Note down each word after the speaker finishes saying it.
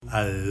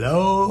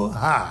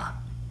Aloha.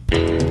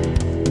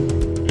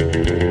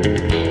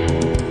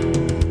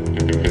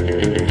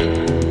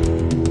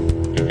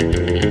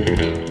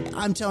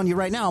 I'm telling you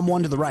right now, I'm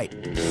one to the right.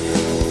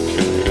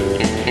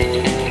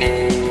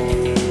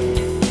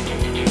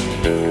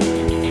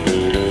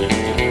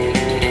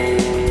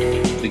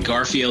 The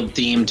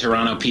Garfield-themed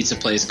Toronto pizza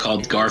place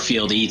called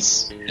Garfield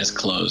Eats has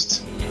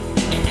closed.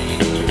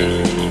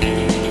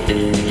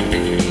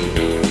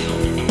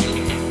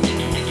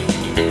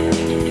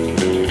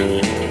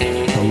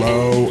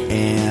 Hello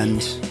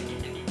and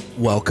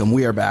welcome.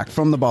 We are back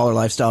from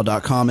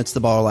theballerlifestyle.com. It's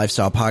the Baller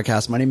Lifestyle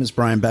Podcast. My name is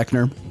Brian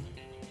Beckner.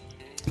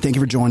 Thank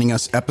you for joining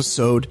us.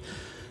 Episode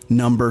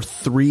number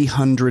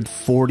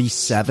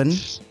 347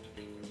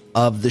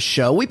 of the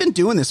show. We've been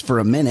doing this for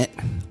a minute.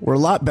 We're a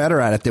lot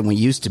better at it than we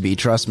used to be.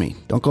 Trust me.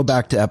 Don't go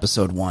back to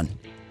episode 1.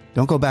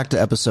 Don't go back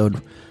to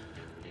episode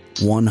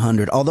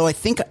 100. Although I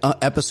think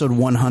episode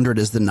 100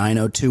 is the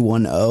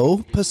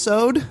 90210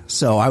 episode.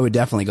 So I would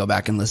definitely go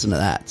back and listen to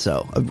that.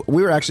 So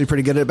we were actually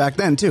pretty good at it back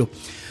then too.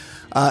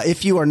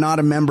 If you are not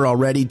a member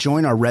already,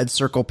 join our Red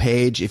Circle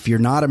page. If you're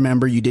not a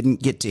member, you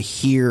didn't get to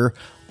hear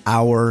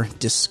our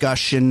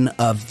discussion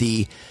of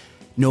the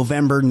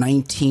November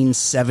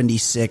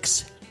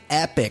 1976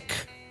 epic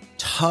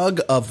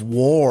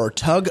tug-o-war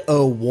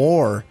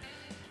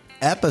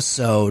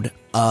episode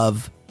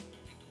of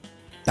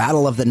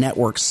Battle of the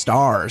Network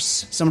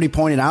Stars. Somebody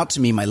pointed out to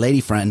me, my lady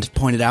friend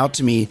pointed out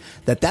to me,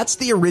 that that's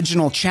the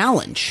original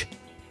challenge.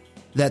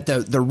 That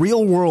the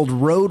Real World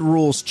Road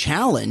Rules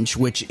Challenge,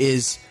 which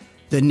is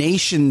the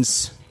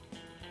nation's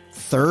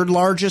third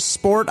largest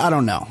sport, I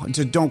don't know,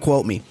 don't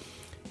quote me,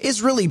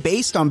 is really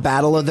based on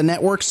Battle of the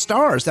Network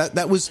Stars.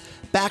 That was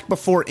back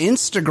before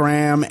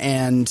Instagram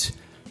and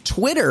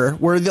Twitter,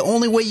 where the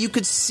only way you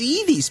could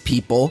see these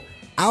people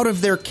out of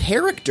their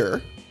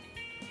character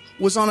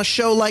was on a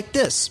show like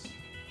this.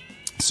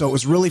 So it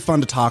was really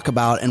fun to talk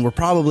about, and we're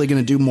probably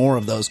going to do more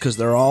of those because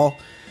they're all...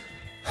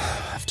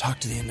 I've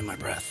talked to the end of my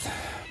breath.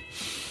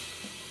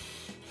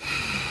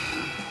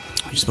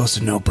 You're supposed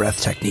to know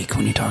breath technique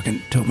when you're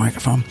talking to a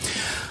microphone.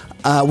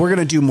 We're going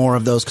to do more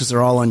of those because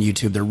they're all on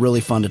YouTube. They're really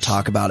fun to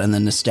talk about, and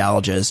the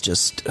nostalgia is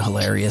just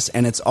hilarious.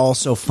 And it's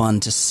also fun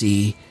to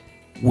see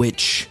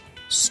which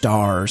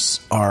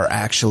stars are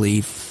actually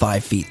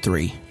 5 feet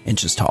 3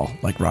 inches tall,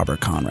 like Robert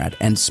Conrad,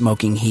 and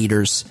smoking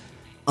heaters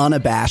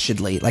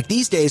unabashedly. Like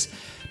these days,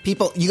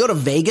 people, you go to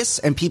Vegas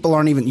and people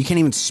you can't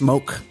even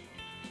smoke.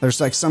 There's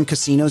like some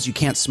casinos you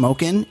can't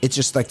smoke in. It's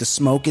just like the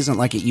smoke isn't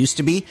like it used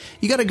to be.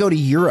 You got to go to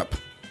Europe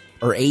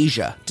or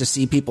Asia to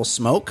see people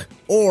smoke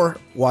or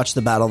watch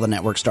the Battle of the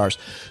Network Stars.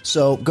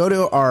 So go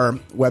to our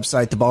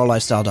website,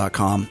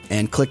 theballerlifestyle.com,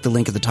 and click the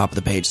link at the top of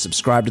the page.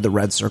 Subscribe to the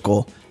Red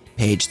Circle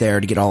page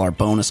there to get all our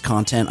bonus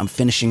content. I'm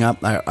finishing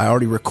up. I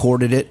already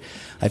recorded it.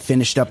 I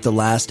finished up the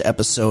last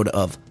episode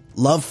of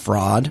Love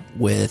Fraud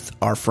with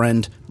our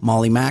friend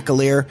Molly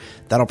McAleer.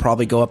 That'll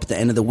probably go up at the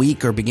end of the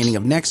week or beginning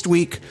of next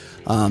week.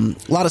 A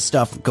lot of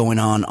stuff going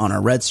on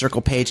our Red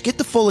Circle page. Get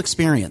the full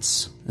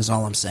experience is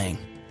all I'm saying.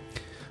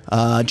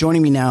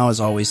 Joining me now, as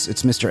always,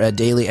 it's Mr. Ed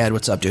Daly. Ed,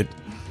 what's up, dude?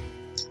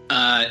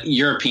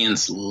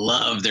 Europeans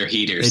love their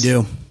heaters. They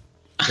do.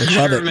 They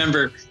love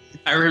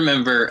I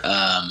remember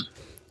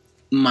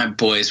my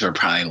boys were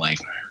probably like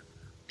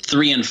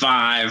 3 and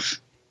 5,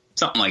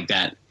 something like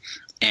that.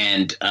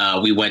 And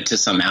we went to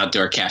some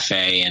outdoor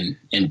cafe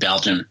in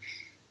Belgium,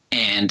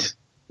 and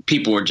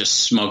people were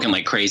just smoking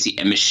like crazy.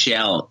 And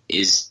Michelle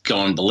is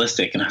going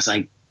ballistic, and I was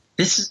like,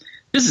 "This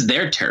is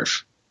their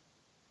turf.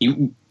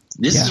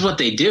 This is what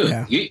they do.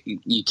 Yeah.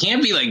 You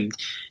can't be like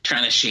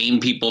trying to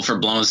shame people for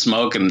blowing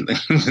smoke." And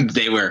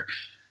they were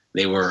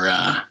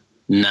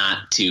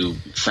not too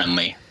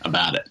friendly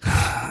about it.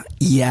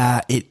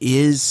 Yeah, it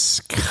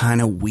is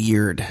kind of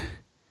weird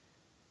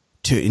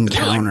to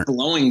encounter like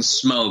blowing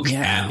smoke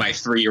at my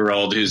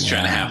 3-year-old who's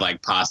trying to have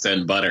like pasta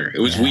and butter. It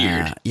was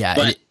weird. Yeah,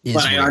 but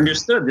I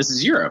understood this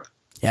is Europe.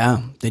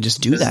 Yeah, they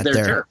just do that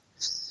there.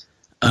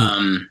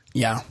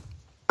 Yeah.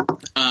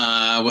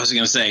 What was I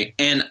going to say?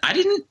 And I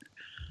don't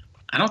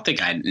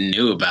think I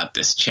knew about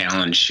this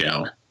challenge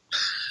show.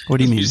 What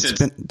do you mean?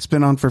 It's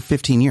been on for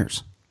 15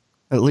 years,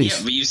 at least.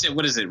 Yeah, but you said,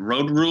 what is it,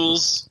 Road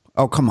Rules?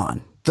 Oh, come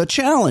on. The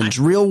challenge,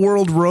 Real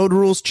World Road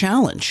Rules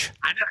Challenge.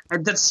 I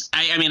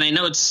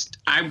know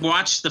I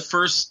watched the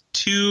first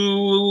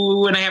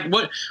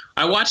 2.5.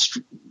 I watched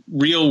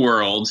Real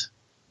World.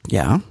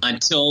 Yeah.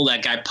 Until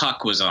that guy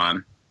Puck was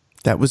on.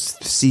 That was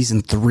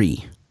season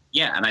 3.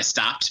 Yeah, and I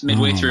stopped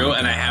midway through,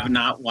 and I have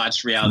not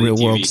watched reality Real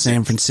TV World since.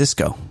 San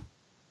Francisco.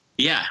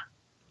 Yeah.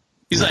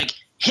 He's like,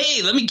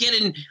 "Hey, let me get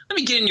in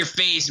your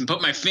face and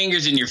put my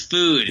fingers in your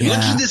food. And look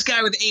at this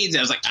guy with AIDS."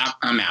 I was like,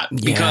 "I'm out,"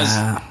 because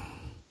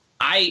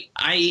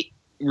I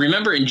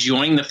remember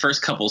enjoying the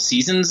first couple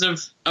seasons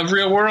of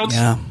Real World,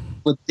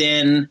 but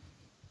then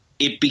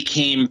it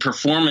became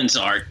performance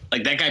art.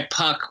 Like that guy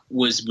Puck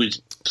was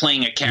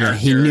playing a character. Yeah,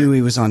 he knew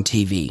he was on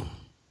TV.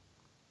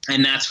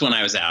 And that's when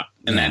I was out.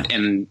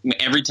 And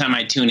every time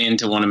I tune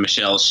into one of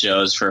Michelle's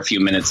shows for a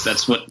few minutes,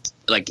 that's what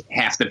like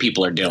half the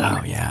people are doing.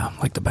 Oh yeah,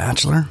 like The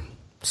Bachelor.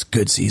 It's a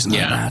good season of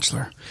The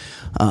Bachelor.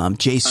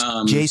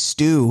 Jay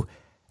Stu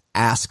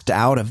asked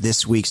out of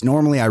this week's.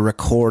 Normally I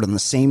record on the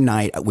same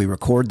night we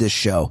record this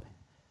show.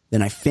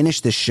 Then I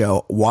finish this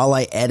show. While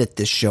I edit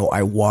this show,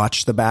 I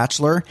watch The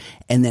Bachelor.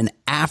 And then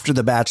after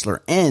The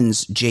Bachelor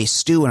ends, Jay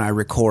Stu and I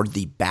record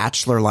The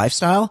Bachelor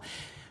Lifestyle.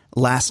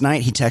 Last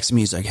night, he texted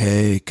me. He's like,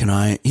 hey,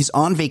 he's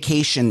on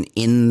vacation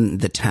in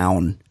the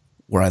town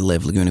where I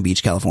live, Laguna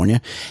Beach,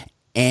 California.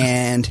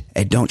 And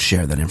I don't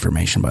share that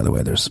information, by the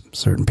way. There's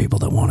certain people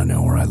that want to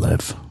know where I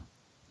live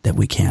that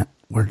we can't.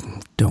 We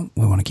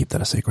want to keep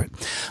that a secret.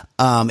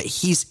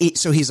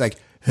 He's like,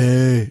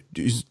 hey,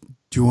 do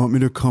you want me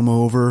to come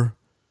over?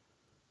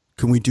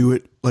 Can we do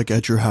it like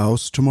at your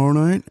house tomorrow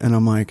night? And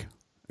I'm like,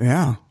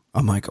 yeah.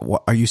 I'm like,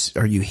 what, are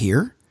you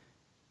here?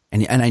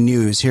 And I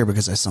knew he was here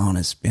because I saw on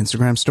his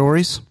Instagram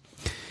stories.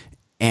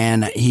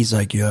 And he's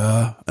like,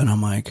 yeah. And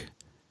I'm like,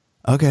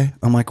 okay.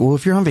 I'm like, well,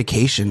 if you're on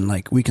vacation,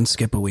 like we can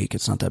skip a week.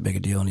 It's not that big a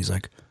deal. And he's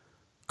like,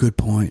 good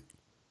point.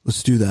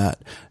 Let's do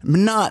that.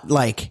 Not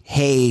like,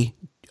 hey,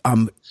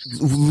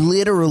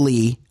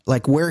 literally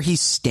like where he's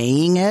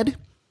staying, Ed.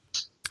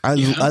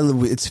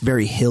 It's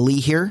very hilly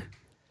here.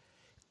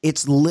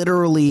 It's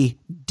literally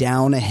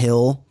down a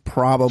hill,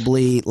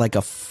 probably like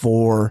a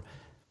 4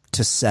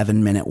 to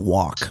 7 minute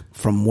walk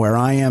from where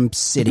I am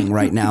sitting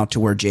right now to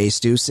where Jay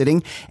Stu's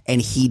sitting.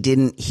 And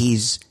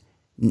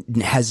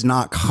has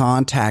not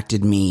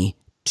contacted me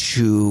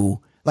to,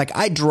 like,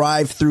 I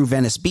drive through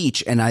Venice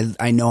Beach and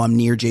I know I'm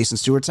near Jason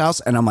Stewart's house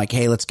and I'm like,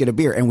 hey, let's get a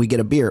beer. And we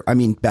get a beer. I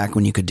mean, back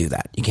when you could do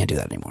that, you can't do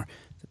that anymore.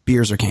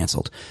 Beers are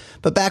canceled.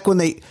 But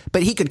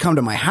but he could come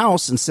to my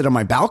house and sit on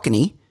my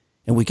balcony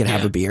and we could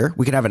have a beer.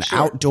 We could have an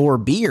outdoor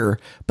beer,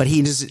 but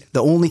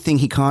the only thing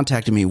he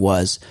contacted me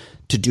was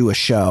to do a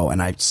show.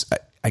 And I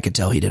could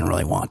tell he didn't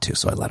really want to,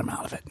 so I let him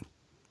out of it.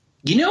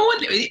 You know what?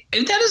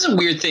 That is a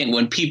weird thing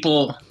when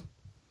people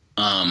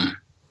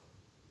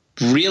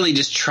really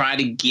just try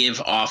to give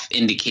off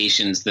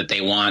indications that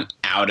they want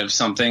out of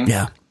something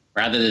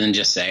rather than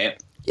just say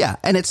it. Yeah.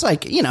 And it's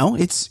like,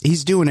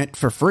 he's doing it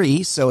for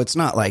free. So it's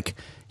not like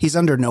he's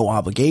under no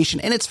obligation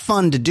and it's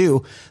fun to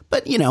do,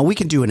 but we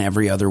can do an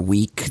every other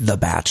week, The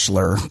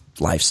Bachelor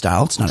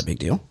Lifestyle. It's not a big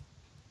deal.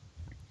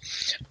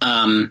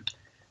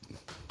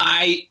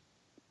 I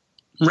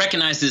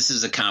recognize this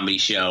is a comedy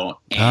show.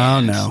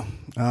 And no,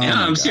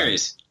 I'm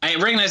serious. I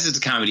recognize it's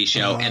a comedy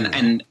show,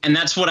 and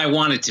that's what I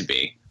want it to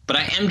be. But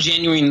I am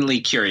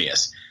genuinely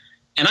curious,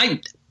 and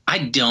I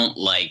don't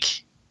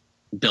like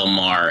Bill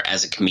Maher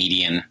as a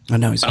comedian. I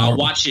know he's. But I'll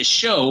watch his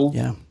show.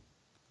 Yeah.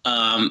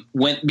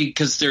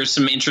 Because there's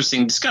some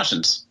interesting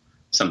discussions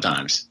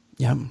sometimes.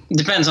 Yeah. It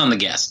depends on the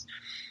guest.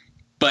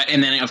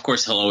 And then of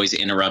course he'll always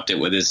interrupt it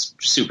with his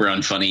super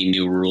unfunny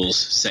new rules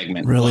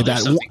segment. Really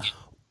bad.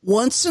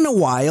 Once in a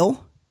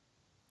while,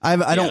 I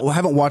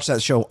haven't watched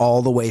that show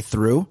all the way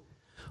through.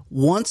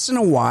 Once in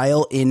a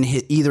while,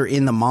 either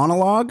in the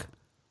monologue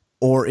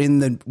or in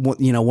the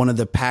one of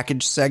the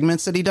package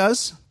segments that he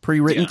does,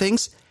 pre-written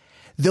things,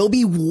 there'll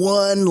be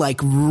one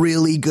like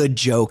really good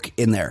joke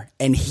in there,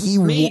 and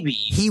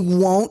he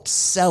won't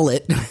sell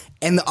it,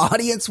 and the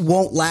audience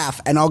won't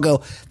laugh, and I'll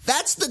go,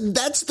 that's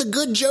the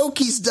good joke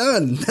he's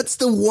done. That's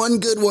the one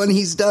good one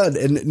he's done,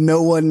 and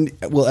no one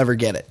will ever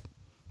get it.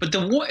 But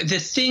the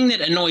thing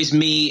that annoys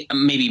me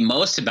maybe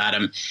most about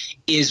him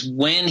is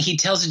when he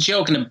tells a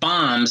joke and it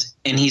bombs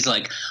and he's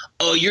like,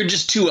 oh, you're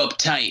just too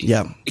uptight.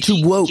 Yeah.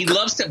 Too woke. He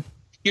loves to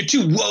 – you're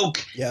too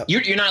woke. Yeah.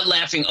 You're not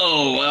laughing.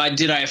 Oh,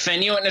 did I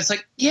offend you? And it's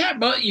like, yeah,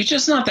 but you're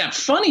just not that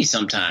funny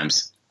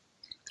sometimes.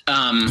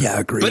 Yeah,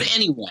 agreed. But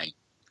anyway,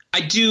 I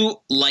do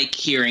like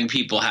hearing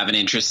people have an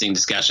interesting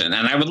discussion,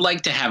 and I would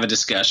like to have a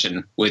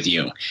discussion with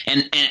you.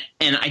 And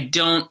I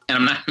don't, and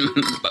I'm not.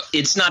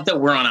 It's not that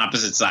we're on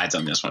opposite sides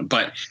on this one,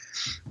 but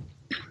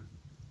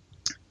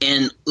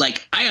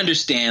like I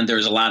understand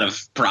there's a lot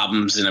of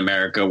problems in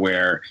America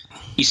where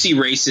you see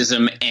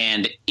racism,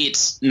 and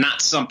it's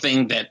not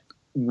something that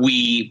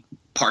we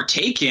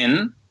partake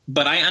in.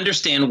 But I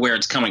understand where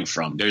it's coming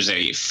from. There's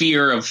a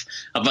fear of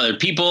other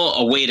people,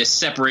 a way to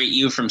separate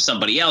you from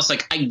somebody else.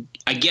 Like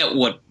I get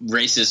what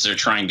racists are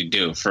trying to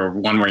do for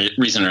one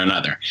reason or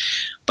another.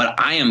 But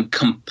I am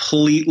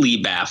completely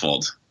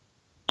baffled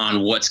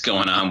on what's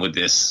going on with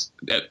this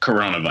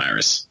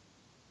coronavirus.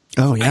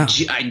 Oh, yeah.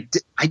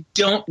 I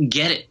don't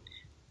get it.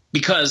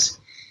 Because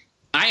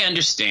I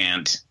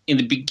understand in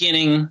the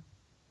beginning,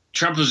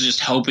 Trump was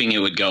just hoping it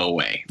would go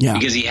away. Yeah.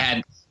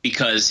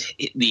 Because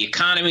the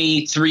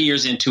economy 3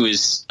 years into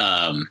his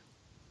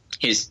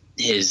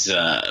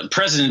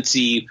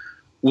presidency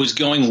was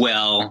going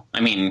well.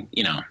 I mean,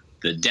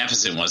 the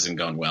deficit wasn't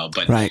going well,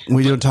 but right.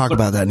 We don't talk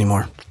about that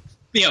anymore.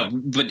 Yeah,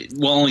 but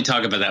we'll only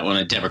talk about that when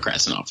a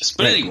Democrat's in office.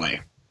 But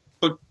anyway,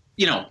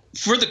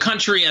 for the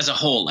country as a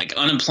whole, like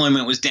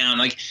unemployment was down,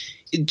 like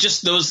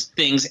just those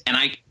things. And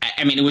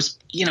I mean, it was,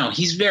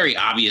 he's very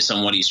obvious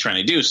on what he's trying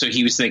to do. So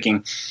he was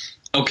thinking,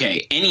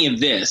 okay, any of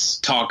this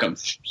talk of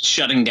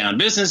shutting down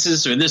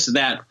businesses or this or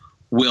that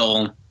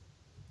will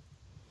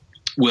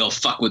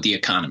fuck with the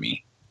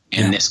economy.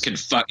 And this could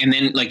and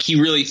then like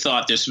he really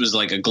thought this was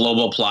like a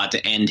global plot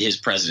to end his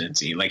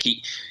presidency. Like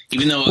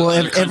even though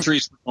other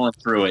countries were going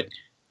through it,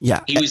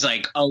 he was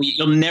like, "Oh,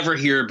 you'll never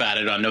hear about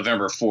it on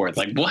November 4th."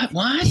 Like what?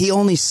 What? He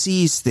only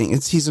sees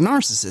things. He's a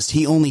narcissist.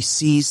 He only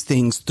sees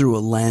things through a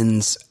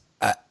lens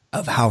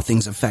of how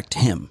things affect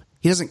him.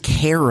 He doesn't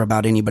care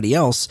about anybody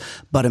else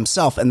but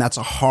himself, and that's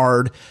a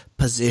hard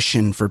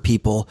position for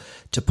people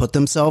to put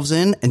themselves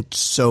in. And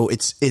so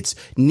it's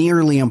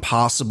nearly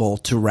impossible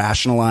to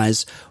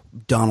rationalize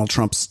Donald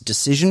Trump's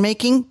decision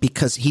making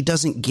because he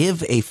doesn't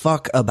give a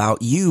fuck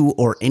about you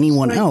or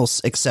anyone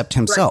else except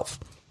himself.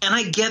 Right. And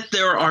I get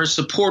there are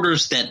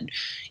supporters that,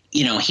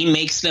 he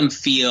makes them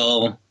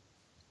feel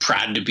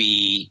proud to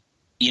be,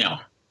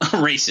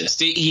 racist.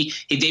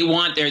 They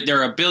want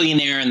they're a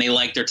billionaire and they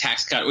like their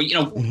tax cut.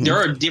 There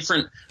are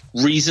different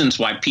reasons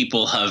why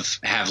people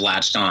have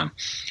latched on,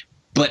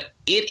 but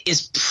it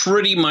is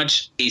pretty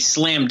much a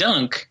slam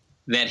dunk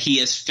that he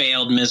has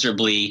failed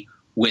miserably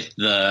with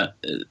the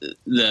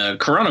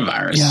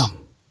coronavirus.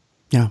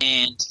 Yeah.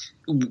 And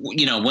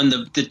when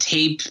the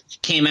tape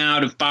came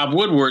out of Bob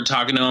Woodward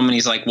talking to him, and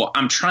he's like, "Well,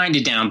 I'm trying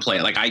to downplay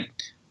it. Like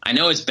I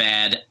know it's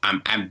bad.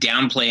 I'm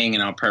downplaying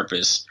it on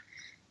purpose."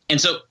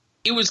 And so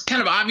it was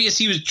kind of obvious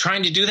he was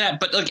trying to do that,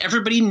 but like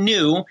everybody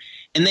knew.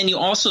 And then you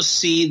also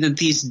see that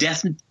these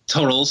death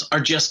totals are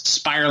just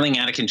spiraling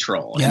out of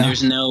control. And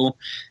there's no,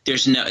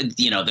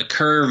 the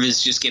curve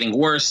is just getting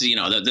worse.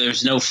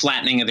 There's no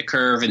flattening of the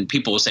curve. And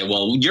people will say,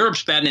 well,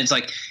 Europe's bad. And it's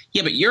like,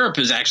 yeah, but Europe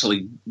is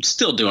actually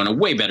still doing a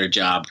way better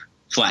job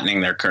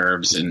flattening their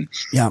curves. And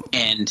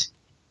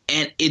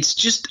it's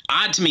just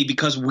odd to me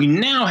because we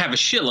now have a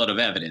shitload of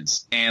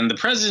evidence. And the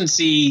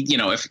presidency,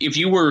 if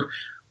you were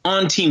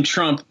on Team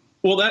Trump,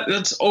 well,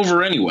 that's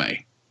over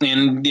anyway.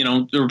 And,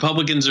 the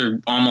Republicans are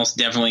almost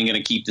definitely going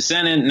to keep the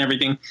Senate and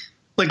everything.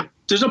 Like,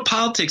 there's no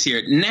politics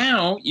here.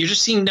 Now you're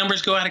just seeing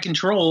numbers go out of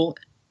control.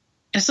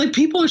 And it's like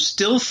people are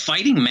still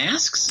fighting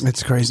masks.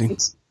 It's crazy.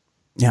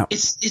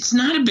 It's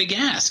not a big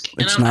ask.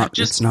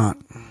 It's not.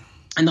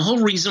 And the whole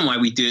reason why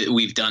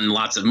we've done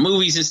lots of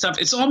movies and stuff,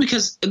 it's all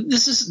because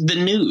this is the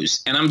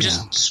news. And I'm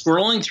just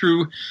scrolling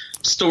through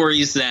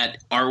stories that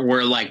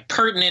were like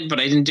pertinent, but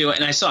I didn't do it.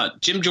 And I saw it.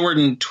 Jim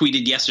Jordan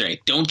tweeted yesterday,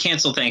 don't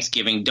cancel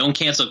Thanksgiving, don't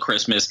cancel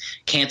Christmas,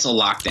 cancel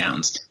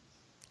lockdowns.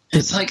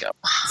 It's like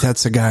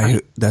that's a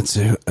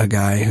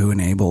guy who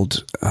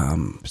enabled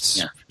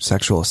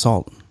sexual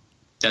assault.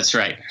 That's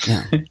right.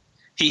 Yeah.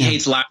 He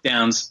hates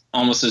lockdowns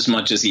almost as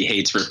much as he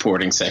hates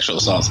reporting sexual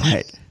assaults.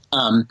 Right.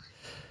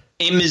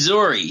 In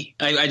Missouri,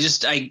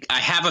 I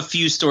have a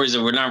few stories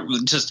that were not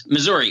just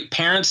Missouri.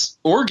 Parents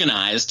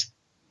organized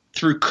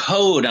through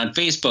code on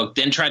Facebook,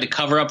 then tried to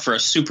cover up for a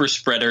super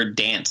spreader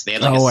dance. They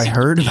had I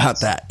heard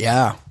about that.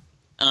 Yeah.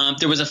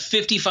 There was a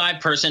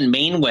 55-person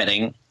Maine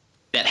wedding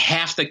that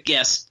half the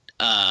guests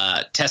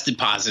tested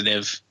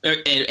positive,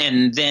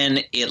 and then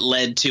it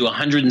led to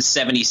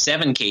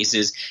 177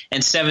 cases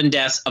and 7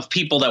 deaths of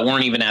people that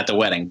weren't even at the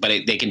wedding, but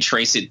they can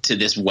trace it to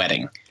this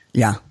wedding.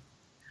 Yeah.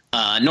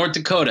 North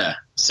Dakota,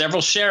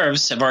 several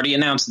sheriffs have already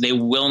announced they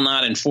will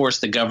not enforce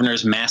the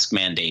governor's mask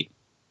mandate.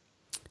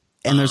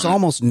 And there's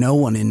almost no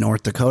one in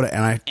North Dakota.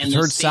 And I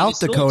heard South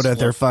Dakota,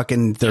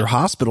 their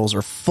hospitals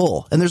are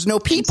full and there's no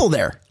people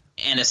there.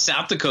 And a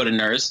South Dakota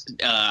nurse,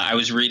 I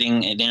was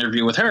reading an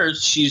interview with her.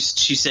 She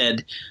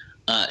said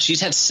she's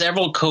had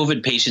several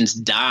COVID patients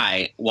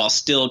die while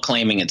still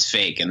claiming it's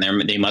fake, and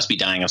they must be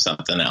dying of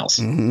something else.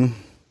 Mm-hmm.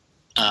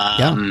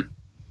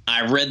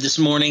 I read this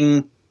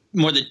morning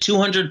more than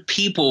 200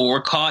 people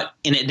were caught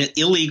in an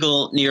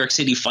illegal New York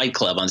City fight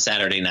club on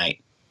Saturday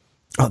night.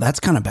 Oh, that's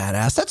kind of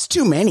badass. That's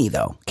too many,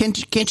 though.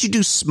 Can't you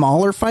do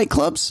smaller fight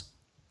clubs?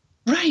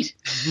 Right.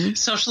 Mm-hmm.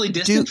 Socially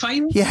distant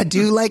fighting? Yeah,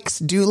 do like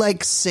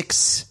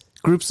 6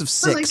 groups of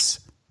 6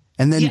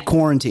 and then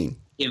quarantine.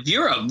 If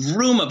you're a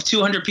room of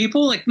 200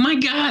 people, like, my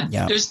God,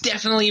 there's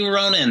definitely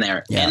Rona in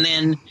there. Yeah. And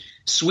then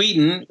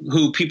Sweden,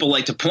 who people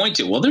like to point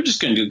to, well, they're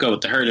just going to go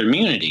with the herd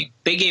immunity.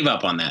 They gave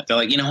up on that. They're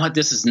like, you know what?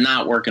 This is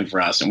not working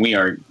for us, and we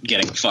are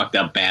getting fucked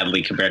up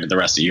badly compared to the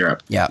rest of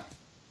Europe. Yeah.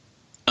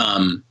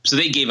 So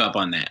they gave up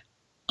on that.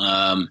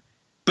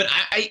 But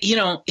I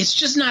it's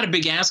just not a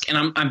big ask,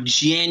 and I'm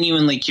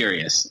genuinely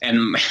curious,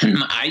 and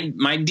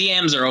my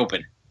DMs are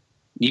open.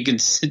 You can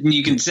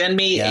send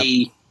me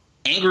a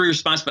angry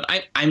response, but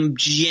I'm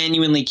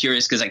genuinely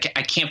curious because I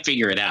can't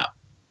figure it out.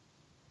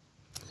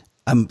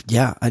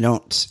 I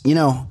don't.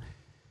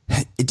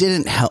 It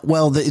didn't help.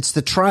 Well, it's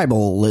the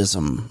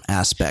tribalism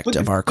aspect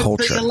of our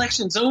culture. The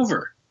election's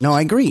over. No,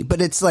 I agree,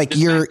 but it's like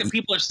the fact that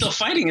people are still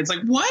fighting. It's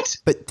like, what?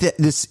 But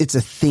it's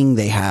a thing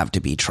they have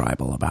to be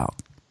tribal about.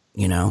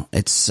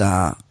 It's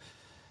and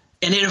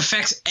it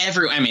affects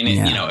everyone. I mean,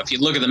 if you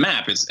look at the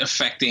map, it's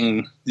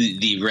affecting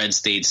the red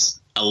states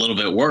a little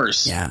bit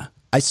worse. Yeah,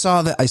 I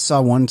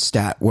saw one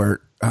stat where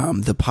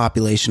the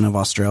population of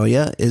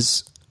Australia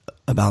is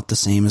about the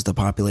same as the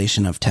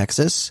population of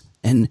Texas,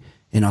 and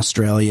in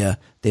Australia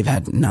they've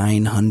had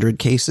 900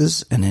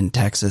 cases, and in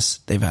Texas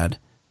they've had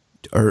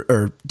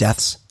or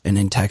deaths, and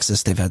in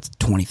Texas they've had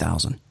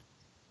 20,000.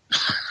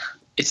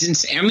 It's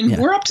insane. I mean,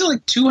 we're up to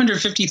like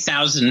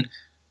 250,000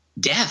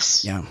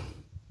 deaths. Yeah.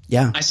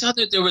 Yeah. I saw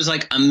that there was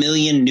like 1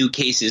 million new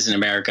cases in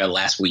America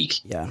last week.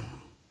 Yeah.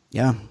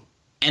 Yeah.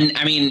 And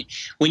I mean,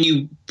 when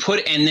you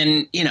and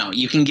then,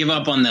 you can give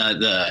up on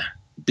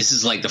this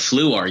is like the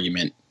flu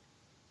argument.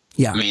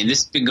 Yeah. I mean,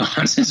 this has been going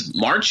on since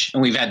March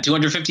and we've had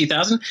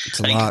 250,000. It's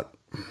a lot.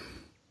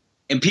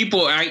 And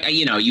people,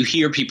 you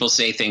hear people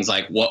say things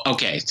like, well,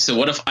 okay, so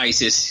what if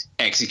ISIS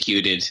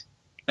executed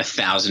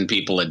 1,000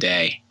 people a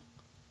day?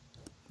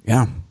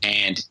 Yeah.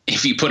 And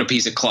if you put a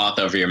piece of cloth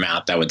over your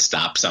mouth, that would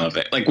stop some of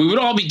it. Like, we would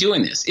all be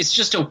doing this. It's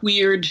just a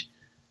weird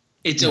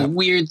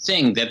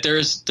thing that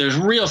there's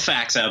real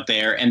facts out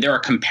there and there are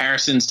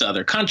comparisons to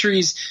other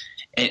countries.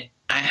 And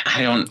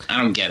I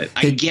don't get it.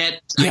 I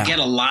get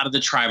a lot of the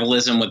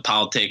tribalism with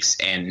politics,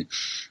 and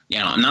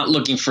I'm not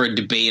looking for a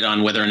debate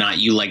on whether or not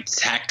you like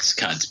tax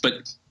cuts,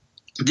 but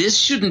this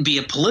shouldn't be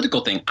a political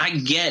thing. I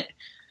get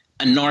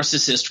a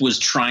narcissist was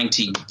trying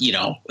to,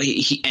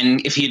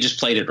 and if he had just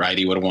played it right,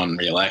 he would have won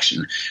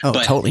re-election. Oh,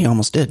 totally,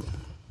 almost did.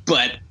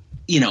 But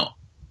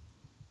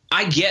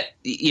I get,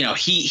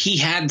 he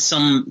had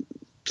some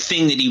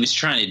thing that he was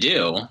trying to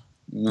do,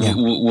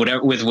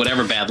 with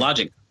whatever bad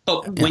logic.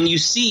 But when you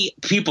see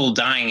people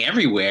dying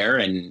everywhere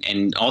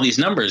and all these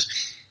numbers,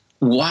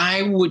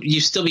 why would you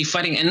still be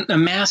fighting? And a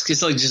mask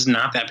is like just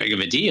not that big of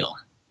a deal.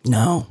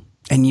 No.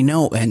 And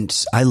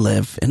and I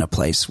live in a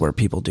place where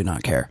people do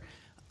not care.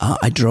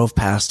 I drove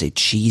past a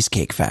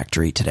cheesecake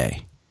factory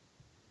today.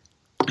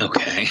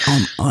 Okay.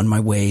 On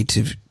my way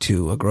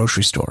to a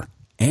grocery store.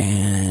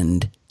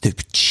 And the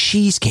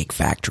cheesecake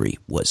factory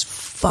was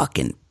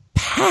fucking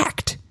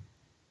packed.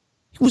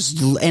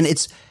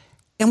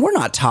 And we're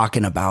not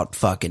talking about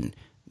fucking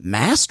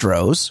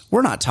Mastros.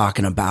 We're not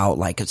talking about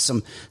like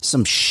some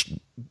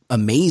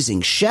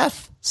amazing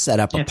chef set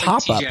up a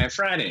pop up. TGI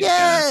Fridays.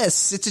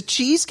 Yes, it's a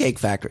cheesecake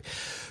factory.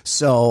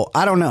 So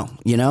I don't know.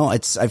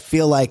 I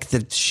feel like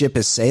the ship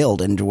has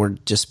sailed, and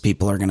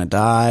people are going to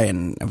die,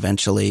 and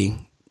eventually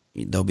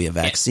there'll be a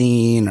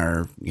vaccine,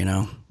 or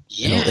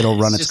it'll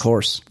run its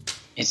course.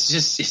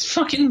 It's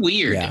fucking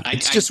weird. Yeah,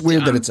 it's just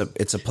weird that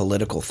it's a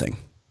political thing.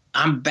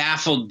 I'm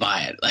baffled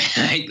by it.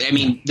 I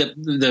mean,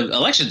 the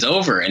election's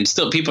over, and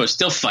still people are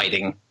still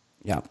fighting.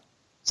 Yeah,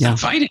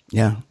 fighting.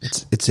 Yeah,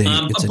 it's a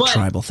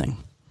tribal thing.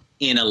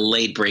 In a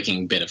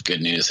late-breaking bit of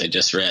good news I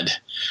just read,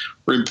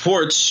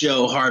 reports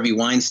show Harvey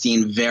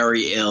Weinstein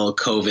very ill,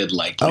 COVID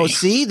likely. Oh,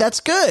 see,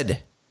 that's good.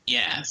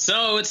 Yeah,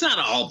 so it's not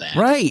all bad.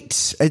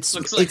 Right.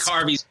 Looks like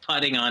Harvey's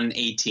putting on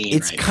 18.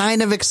 It's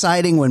kind of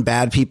exciting when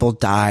bad people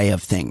die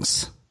of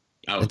things.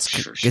 Oh,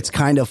 sure. It's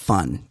kind of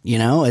fun,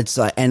 It's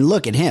like, and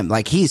look at him,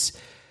 like he's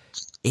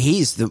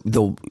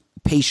the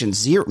patient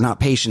zero,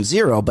 not patient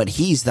zero, but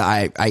he's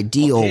the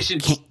ideal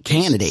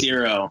candidate. Patient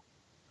zero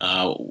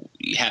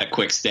had a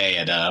quick stay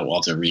at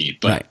Walter Reed,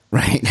 but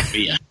right,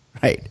 yeah,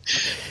 right.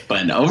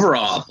 But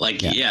overall,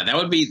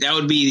 that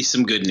would be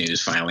some good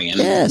news finally,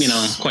 and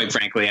quite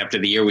frankly, after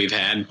the year we've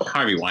had,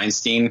 Harvey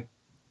Weinstein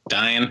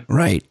dying,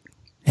 right?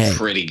 Hey,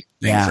 pretty good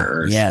thing for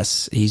Earth.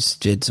 Yes, he's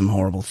did some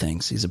horrible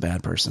things. He's a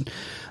bad person.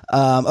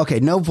 Okay,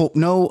 no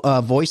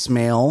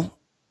voicemail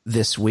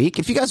this week.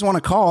 If you guys want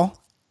to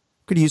call,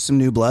 could use some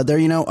new blood there.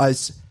 I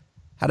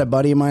had a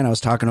buddy of mine. I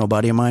was talking to a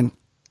buddy of mine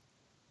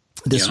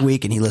this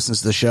week, and he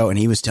listens to the show, and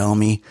he was telling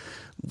me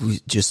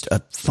just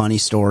a funny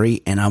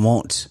story, and I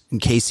won't, in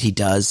case he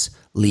does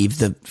leave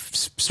the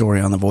story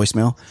on the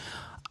voicemail.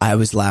 I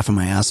was laughing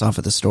my ass off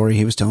at the story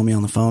he was telling me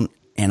on the phone,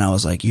 and I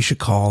was like, you should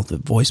call the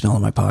voicemail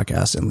of my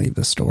podcast and leave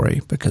the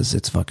story, because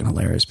it's fucking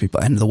hilarious,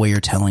 people. And the way you're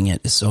telling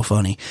it is so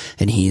funny.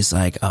 And he's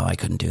like, oh, I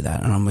couldn't do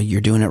that. And I'm like,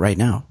 you're doing it right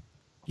now.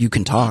 You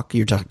can talk.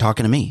 You're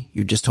talking to me.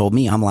 You just told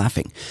me. I'm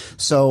laughing.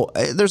 So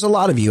there's a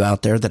lot of you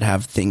out there that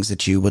have things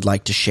that you would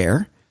like to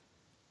share.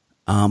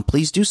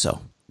 Please do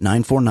so.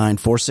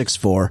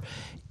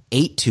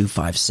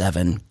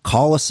 949-464-8257.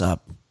 Call us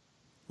up.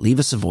 Leave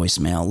us a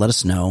voicemail. Let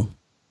us know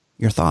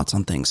your thoughts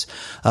on things.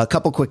 A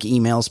couple quick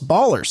emails.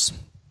 Ballers.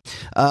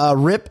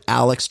 Rip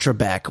Alex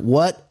Trebek.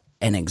 What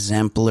an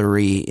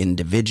exemplary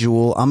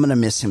individual. I'm going to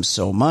miss him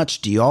so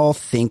much. Do y'all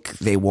think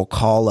they will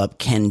call up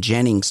Ken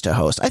Jennings to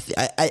host?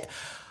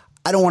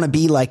 I don't want to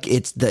be like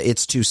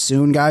it's too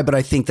soon guy, but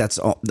I think that's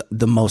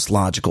the most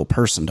logical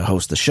person to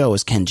host the show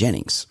is Ken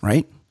Jennings,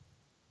 right?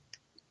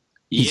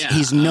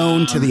 He's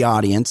known to the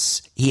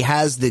audience. He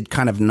has the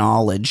kind of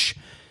knowledge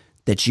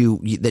that you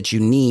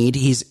need.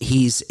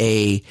 He's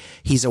a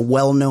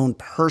well-known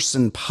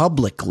person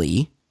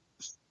publicly.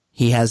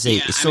 He has a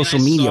social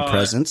media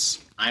presence.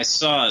 I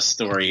saw a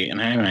story,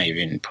 and I might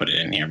even put it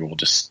in here, but we'll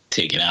just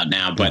take it out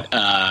now. But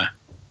I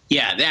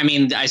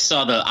mean, I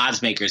saw the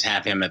odds makers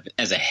have him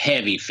as a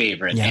heavy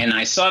favorite, and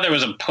I saw there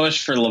was a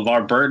push for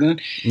LeVar Burton.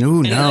 No.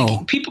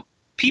 Like,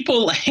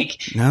 people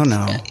like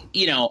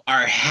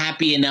are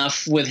happy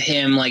enough with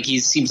him. Like, he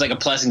seems like a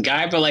pleasant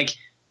guy, but like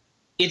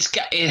you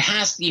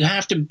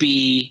have to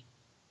be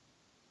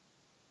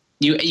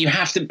You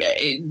have to.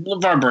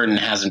 LeVar Burton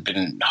hasn't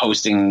been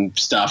hosting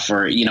stuff,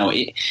 or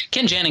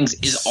Ken Jennings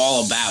is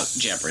all about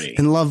Jeopardy.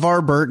 And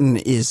LeVar Burton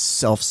is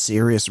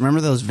self-serious.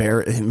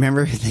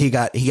 Remember he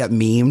got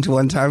memed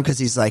one time because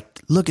he's like,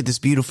 look at this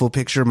beautiful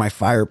picture of my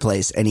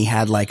fireplace, and he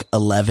had like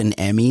 11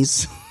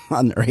 Emmys.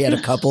 Or he had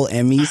a couple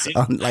Emmys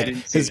on, like,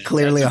 it was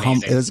clearly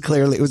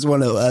it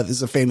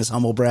was a famous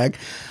humble brag.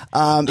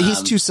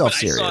 He's too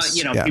self-serious. I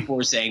saw, people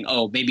were saying,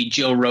 oh, maybe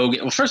Joe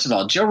Rogan. Well, first of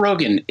all, Joe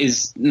Rogan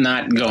is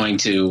not going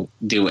to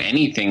do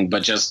anything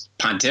but just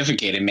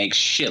pontificate and make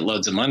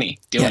shitloads of money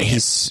doing it.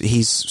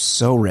 He's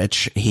so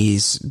rich. He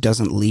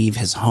doesn't leave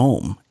his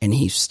home, and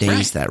he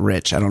stays that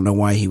rich. I don't know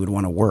why he would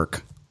want to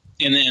work.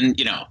 And then,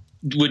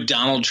 would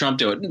Donald Trump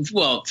do it?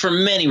 Well, for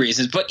many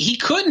reasons, but he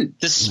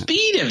couldn't. The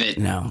speed of it.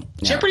 No.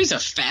 Jeopardy's a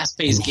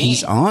fast-paced game.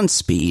 He's on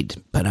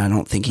speed, but I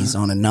don't think he's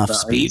on enough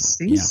speed.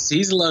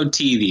 He's low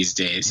T these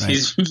days. Right.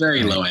 He's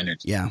very low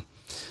energy. Yeah.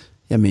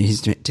 I mean,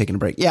 he's taking a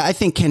break. Yeah, I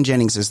think Ken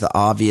Jennings is the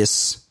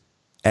obvious,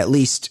 at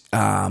least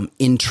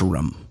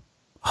interim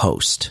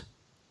host.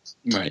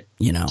 Right.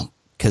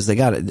 Because they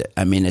got it.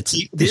 I mean,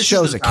 this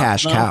show's a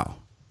cash cow.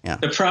 Yeah.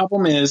 The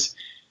problem is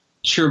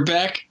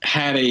Trebek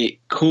had a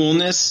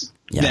coolness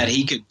that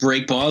he could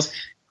break balls.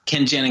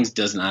 Ken Jennings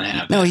does not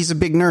have that. No, he's a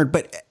big nerd,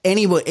 but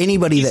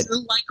anybody he's a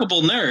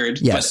likable nerd.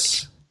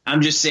 Yes. But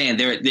I'm just saying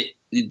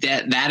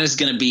that is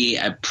going to be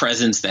a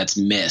presence that's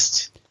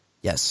missed.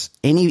 Yes.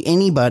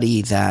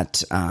 Anybody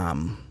that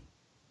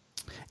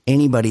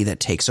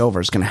takes over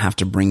is going to have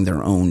to bring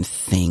their own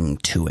thing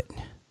to it.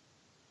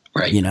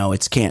 Right. No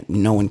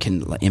one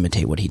can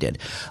imitate what he did.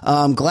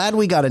 Glad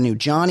we got a new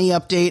Johnny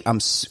update.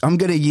 I'm so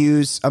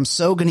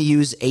going to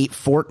use 8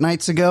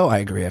 fortnights ago. I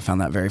agree. I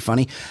found that very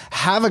funny.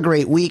 Have a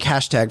great week.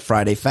 #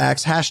 Friday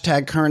Facts.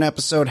 # current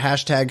episode.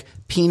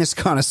 # penis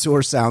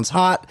connoisseur sounds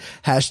hot.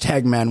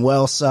 #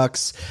 Manuel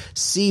sucks.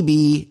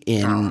 CB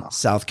in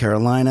South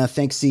Carolina.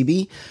 Thanks,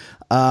 CB.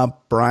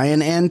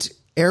 Brian and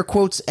air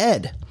quotes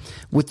Ed.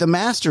 With the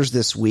Masters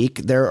this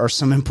week, there are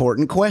some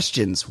important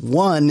questions.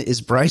 One,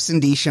 is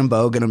Bryson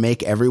DeChambeau going to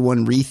make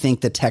everyone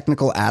rethink the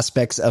technical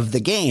aspects of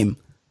the game?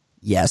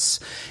 Yes.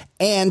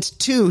 And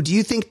 2, do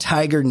you think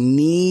Tiger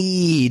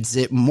needs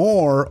it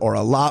more or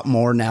a lot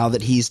more now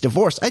that he's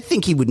divorced? I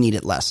think he would need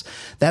it less.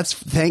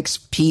 Thanks,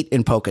 Pete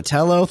in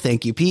Pocatello.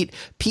 Thank you, Pete.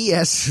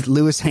 P.S.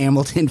 Lewis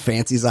Hamilton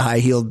fancies a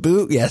high-heeled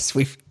boot. Yes,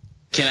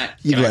 Can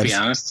I be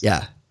honest?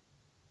 Yeah.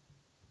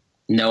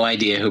 No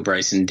idea who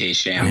Bryson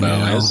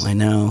DeChambeau is. I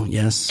know,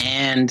 yes.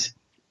 And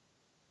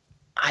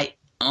I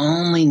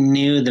only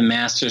knew the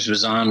Masters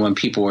was on when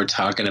people were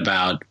talking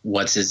about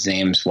what's his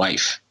name's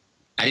wife.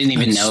 I didn't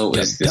even know it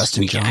was this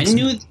Dustin weekend.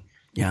 Johnson.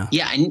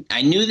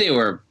 I knew they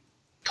were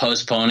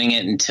postponing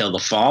it until the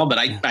fall, but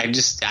I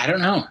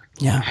don't know.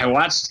 Yeah. I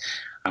watched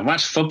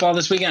football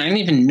this weekend. I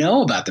didn't even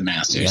know about the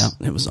Masters. Yeah,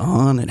 it was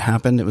on. It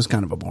happened. It was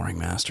kind of a boring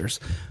Masters.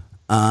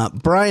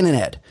 Brian and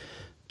Ed.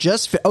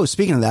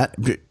 Speaking of that,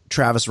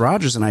 Travis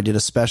Rogers and I did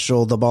a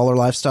special The Baller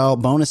Lifestyle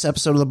bonus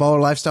episode of the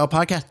Baller Lifestyle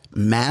podcast,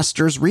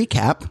 Masters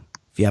Recap.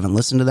 If you haven't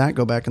listened to that,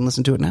 go back and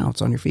listen to it now.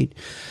 It's on your feed.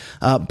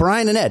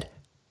 Brian and Ed,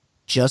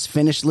 just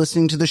finished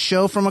listening to the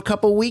show from a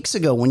couple weeks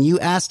ago when you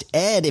asked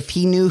Ed if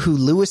he knew who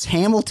Lewis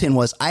Hamilton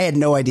was. I had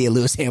no idea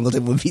Lewis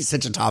Hamilton would be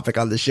such a topic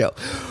on the show.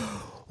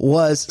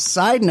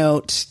 Side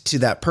note to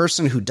that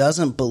person who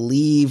doesn't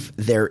believe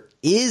there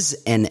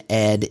is an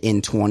Ed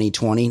in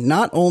 2020.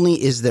 Not only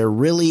is there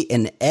really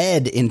an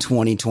Ed in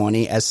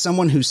 2020, as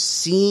someone who's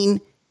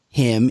seen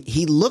him,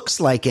 he looks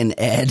like an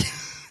Ed.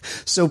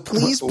 So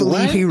please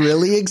believe he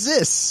really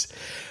exists.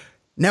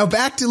 Now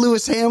back to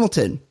Lewis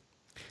Hamilton.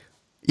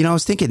 I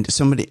was thinking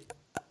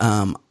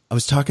I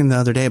was talking the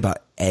other day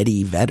about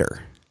Eddie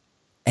Vedder.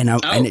 And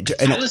I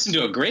listened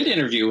to a great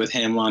interview with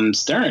him on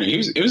Stern.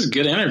 It was a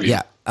good interview.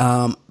 Yeah.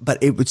 But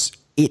it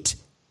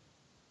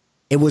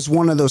was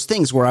one of those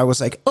things where I was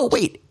like, oh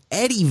wait,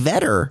 Eddie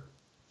Vedder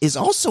is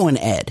also an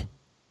Ed.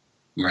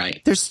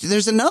 Right.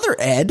 There's another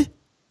Ed,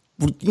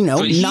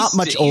 not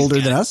much older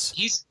than us.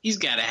 He's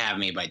got to have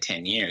me by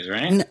 10 years,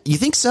 right? You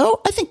think so?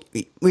 I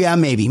think, yeah,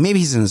 maybe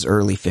he's in his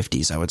early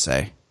 50s. I would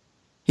say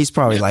he's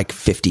probably like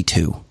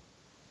 52.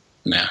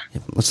 Yeah.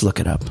 Let's look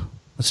it up.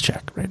 Let's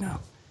check right now.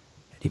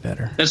 Eddie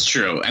Vedder. That's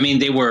true. I mean,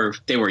 they were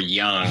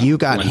young. You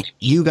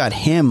got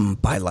him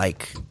by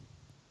like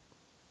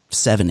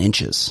 7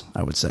 inches,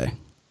 I would say.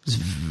 It's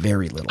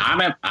very little.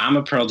 I'm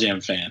a Pearl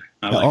Jam fan.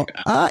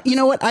 You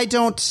know what? I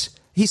don't.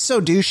 He's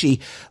so douchey,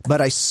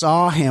 but I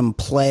saw him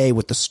play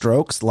with the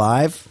Strokes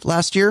live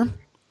last year.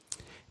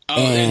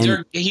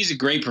 Oh, he's a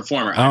great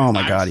performer. Oh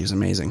my God, he was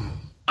amazing.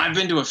 I've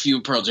been to a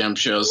few Pearl Jam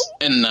shows,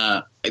 and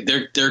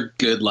they're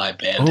good live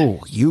band.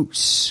 Oh,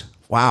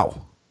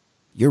 wow,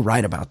 you're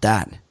right about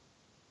that.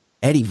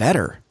 Eddie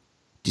Vedder,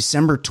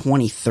 December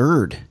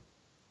 23rd,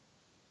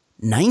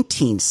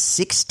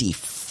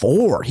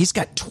 1964. He's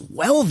got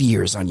 12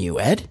 years on you,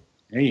 Ed.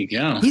 There you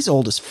go. He's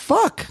old as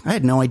fuck. I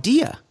had no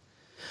idea.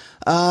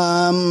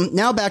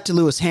 Now back to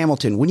Lewis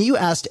Hamilton. When you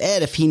asked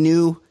Ed if he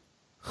knew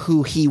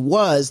who he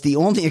was, the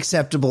only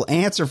acceptable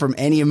answer from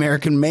any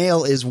American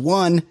male is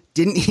 1,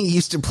 didn't he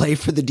used to play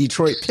for the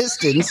Detroit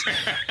Pistons?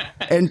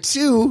 And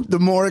 2, the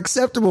more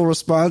acceptable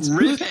response,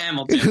 Rip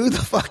Hamilton. Who the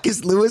fuck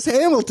is Lewis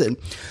Hamilton?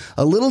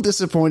 A little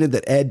disappointed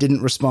that Ed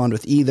didn't respond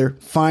with either.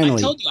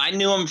 Finally, I told you I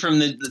knew him from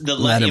the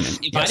Letterman.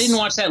 If I didn't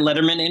watch that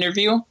Letterman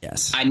interview,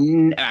 yes,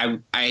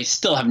 I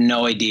still have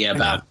no idea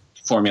about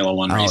Formula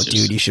One racers. Oh,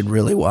 dude, you should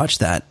really watch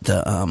that.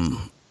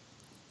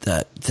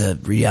 The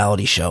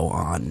reality show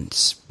on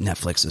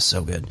Netflix is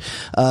so good.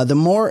 The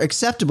more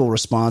acceptable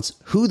response,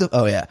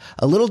 a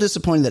little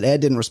disappointed that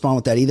Ed didn't respond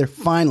with that either.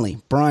 Finally,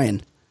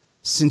 Brian,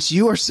 since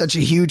you are such a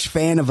huge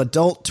fan of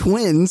adult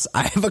twins,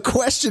 I have a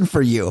question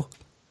for you.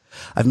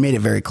 I've made it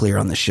very clear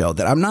on the show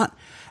that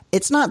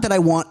it's not that I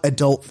want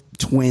adult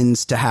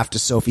twins to have to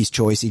Sophie's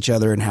Choice each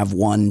other and have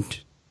one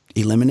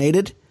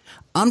eliminated.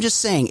 I'm just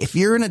saying, if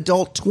you're an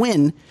adult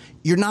twin,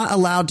 you're not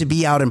allowed to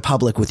be out in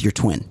public with your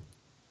twin.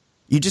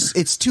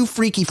 It's too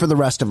freaky for the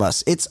rest of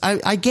us.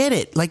 I get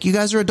it. Like, you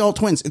guys are adult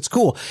twins. It's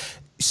cool.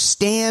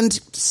 Stand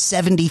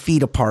 70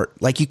 feet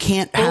apart. Like, you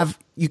can't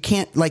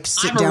like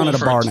sit down at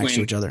a bar next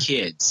to each other.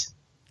 Kids.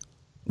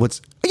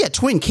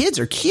 Twin kids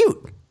are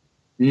cute.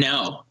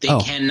 No, they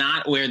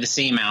cannot wear the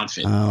same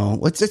outfit. Oh,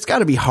 it's got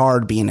to be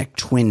hard being a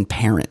twin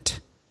parent.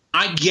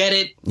 I get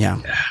it.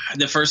 Yeah.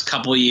 The first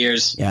couple of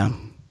years. Yeah.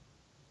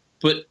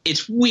 But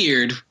it's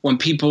weird when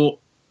people,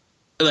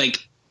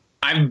 like,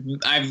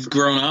 I've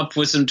grown up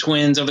with some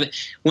twins over there.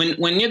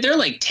 When they're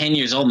like 10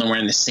 years old and they're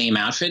wearing the same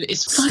outfit,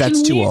 it's fucking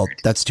That's too weird. old.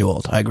 That's too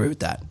old. I agree with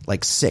that.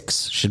 Like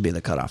 6 should be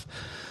the cutoff.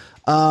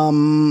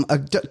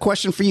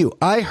 Question for you.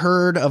 I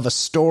heard of a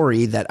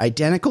story that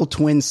identical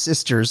twin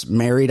sisters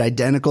married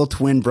identical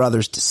twin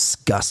brothers.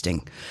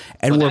 Disgusting.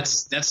 And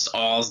that's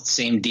all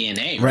same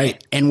DNA,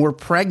 right? And we're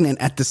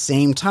pregnant at the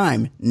same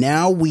time.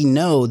 Now we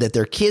know that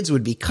their kids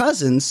would be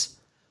cousins.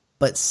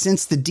 But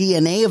since the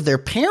DNA of their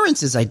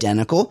parents is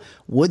identical,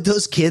 would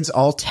those kids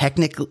all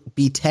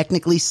be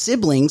technically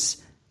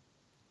siblings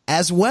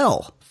as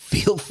well?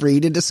 Feel free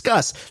to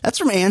discuss. That's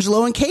from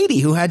Angelo and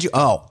Katie, who had you.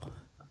 Oh,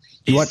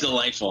 he's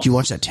delightful. Did you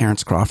watch that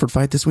Terrence Crawford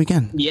fight this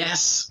weekend?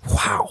 Yes.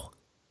 Wow.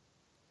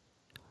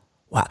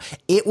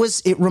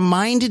 It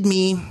reminded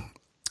me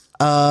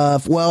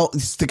of,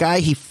 the guy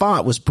he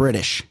fought was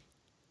British,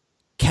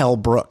 Kell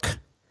Brook.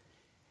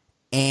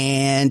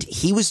 And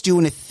he was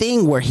doing a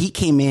thing where he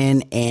came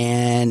in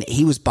and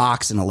he was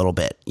boxing a little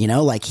bit,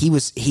 like he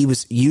was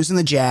using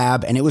the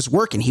jab and it was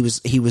working. He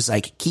was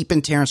like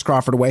keeping Terrence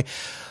Crawford away,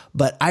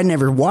 but I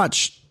never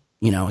watched,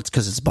 it's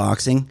cause it's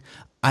boxing.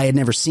 I had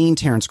never seen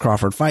Terrence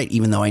Crawford fight,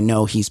 even though I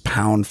know he's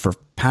pound for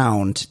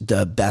pound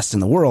the best in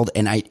the world.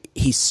 And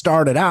he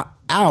started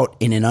out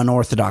in an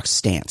unorthodox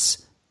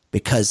stance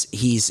because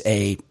he's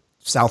a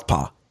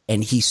southpaw,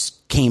 and he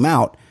came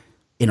out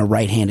in a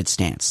right-handed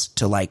stance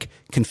to like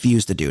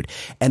confuse the dude.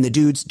 And the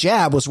dude's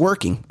jab was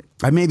working.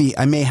 I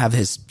may have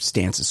his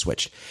stances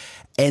switched.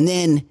 And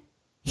then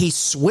he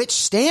switched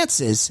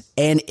stances,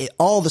 and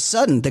all of a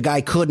sudden the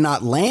guy could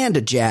not land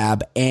a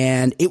jab,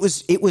 and it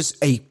was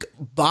a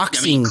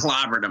boxing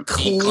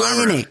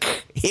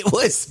clinic. It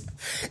was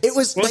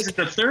like it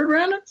the third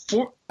round?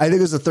 I think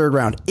it was the third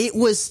round. It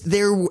was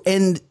there,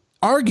 and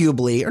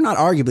arguably, or not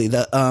arguably,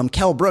 the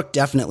Kell Brook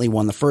definitely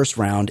won the first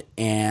round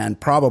and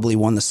probably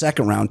won the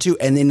second round too.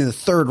 And then in the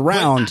third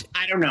round,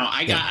 I don't know.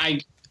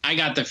 I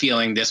got the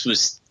feeling this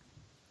was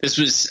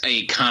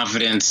a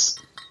confidence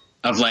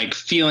of like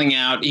feeling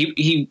out.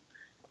 It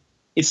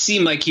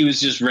seemed like he was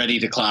just ready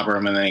to clobber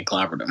him, and then he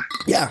clobbered him.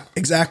 Yeah,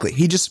 exactly.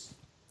 He just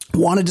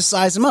wanted to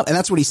size him up, and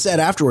that's what he said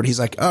afterward. He's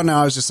like, "Oh no,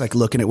 I was just like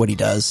looking at what he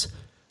does."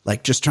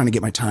 Like just trying to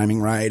get my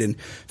timing right and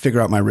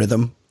figure out my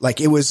rhythm. Like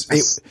and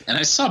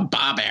I saw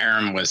Bob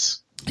Arum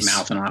was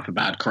mouthing off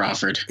about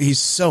Crawford. He's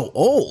so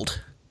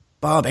old,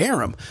 Bob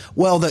Arum.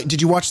 Well,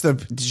 did you watch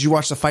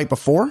the fight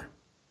before?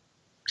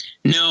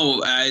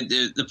 No,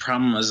 the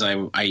problem was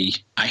I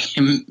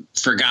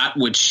forgot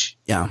which.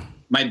 Yeah,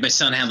 my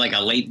son had like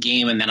a late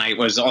game, and then I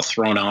was all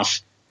thrown off,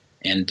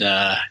 and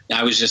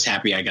I was just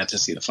happy I got to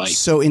see the fight.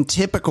 So in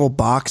typical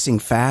boxing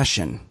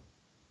fashion,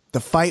 the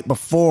fight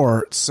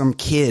before, some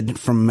kid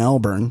from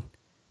Melbourne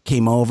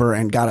came over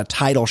and got a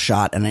title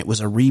shot, and it was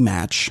a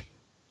rematch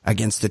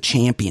against the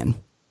champion.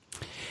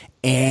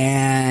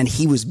 And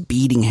he was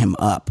beating him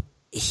up.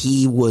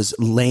 He was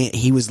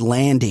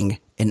landing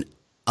an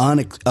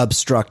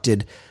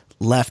unobstructed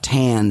left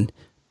hand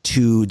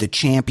to the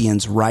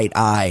champion's right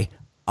eye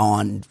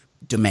on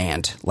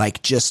demand,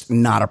 like just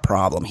not a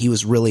problem. He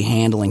was really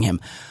handling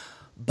him.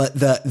 But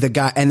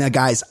the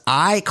guy's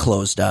eye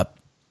closed up.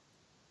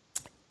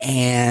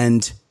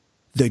 And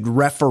the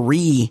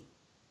referee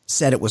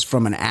said it was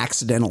from an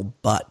accidental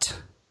butt,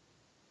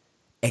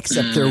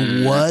 except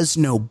there was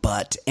no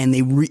butt. And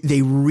they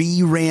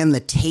reran the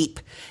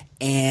tape.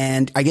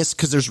 And I guess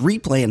because there's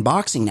replay in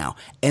boxing now,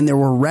 and there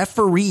were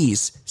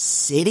referees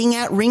sitting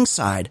at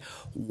ringside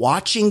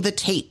watching the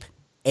tape,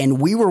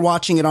 and we were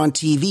watching it on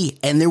TV,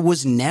 and there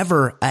was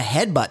never a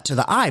headbutt to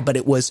the eye, but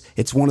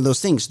it's one of those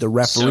things. The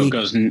referee, so it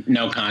goes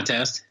no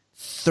contest.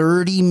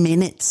 30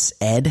 minutes,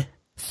 Ed.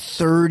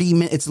 30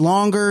 minutes. It's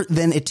longer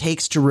than it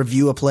takes to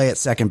review a play at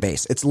second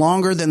base. It's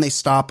longer than they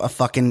stop a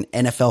fucking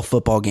NFL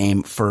football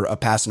game for a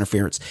pass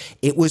interference.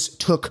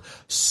 Took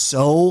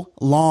so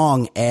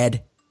long,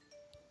 Ed.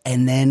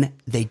 And then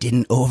they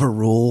didn't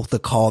overrule the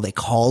call. They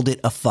called it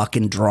a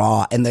fucking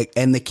draw. And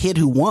the kid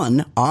who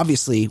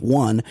obviously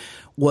won,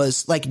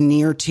 was like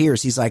near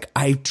tears. He's like,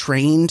 I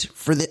trained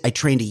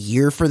a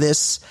year for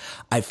this.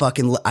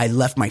 I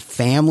left my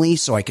family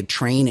so I could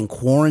train in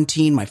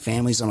quarantine. My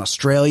family's in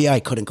Australia. I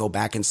couldn't go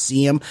back and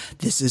see him.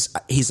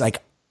 He's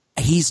like,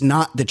 he's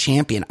not the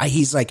champion.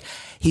 He's like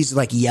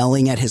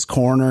yelling at his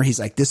corner. He's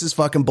like, this is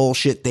fucking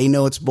bullshit. They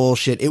know it's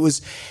bullshit. It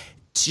was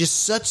just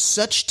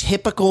such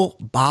typical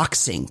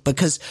boxing,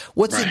 because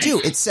what's it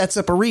do? It sets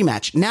up a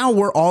rematch. Now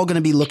we're all going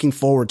to be looking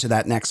forward to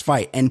that next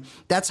fight. And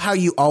that's how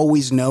you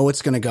always know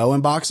it's going to go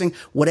in boxing.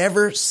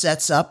 Whatever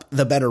sets up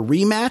the better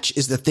rematch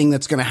is the thing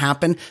that's going to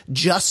happen.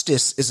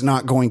 Justice is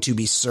not going to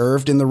be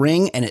served in the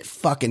ring, and it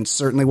fucking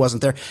certainly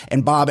wasn't there.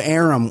 And Bob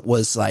Arum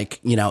was like,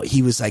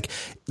 he was like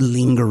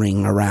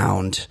lingering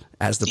around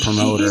as the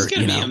promoter. He's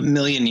going to be a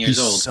million years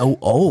old. He's so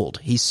old.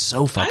 He's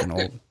so fucking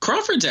old.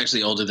 Crawford's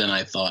actually older than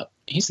I thought.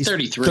 He's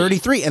 33.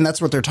 33, and that's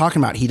what they're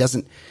talking about. He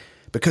doesn't,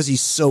 because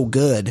he's so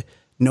good,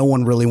 no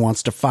one really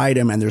wants to fight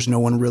him, and there's no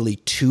one really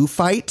to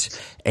fight,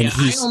 and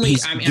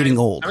he's getting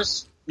old. I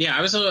was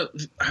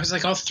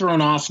like all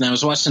thrown off, and I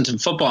was watching some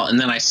football, and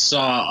then I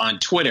saw on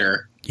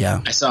Twitter,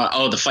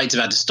 the fight's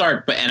about to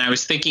start, and I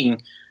was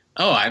thinking,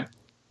 I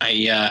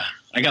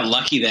got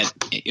lucky that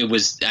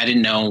I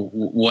didn't know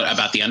what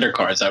about the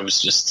undercards. I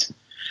was just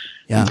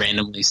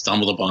randomly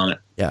stumbled upon it.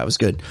 Yeah, it was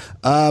good.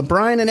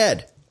 Brian and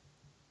Ed.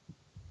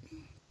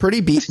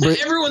 Pretty beat.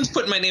 Everyone's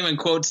putting my name in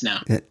quotes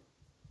now.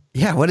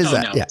 Yeah, what is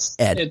that? No, yeah,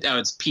 Ed.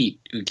 It's Pete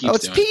who keeps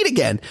it's Pete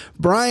again.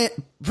 Brian,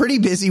 pretty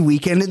busy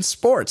weekend in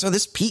sports. So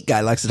this Pete guy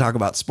likes to talk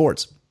about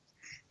sports.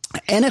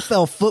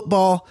 NFL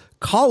football,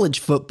 college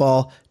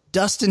football,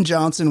 Dustin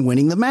Johnson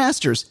winning the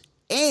Masters,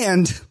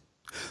 and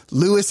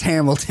Lewis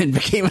Hamilton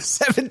became a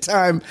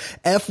 7-time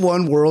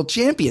F1 world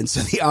champion.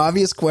 So the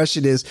obvious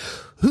question is,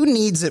 who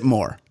needs it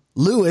more?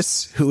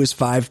 Lewis, who is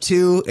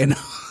 5'2" and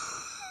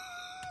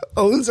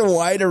owns a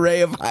wide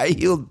array of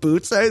high-heeled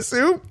boots, I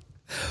assume?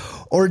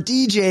 Or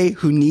DJ,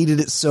 who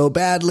needed it so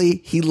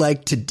badly, he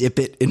liked to dip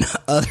it in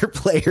other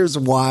players'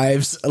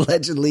 wives,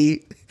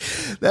 allegedly.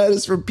 That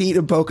is from Pete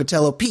and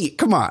Pocatello. Pete,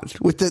 come on.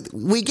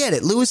 We get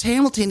it. Lewis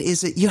Hamilton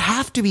you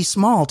have to be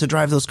small to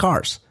drive those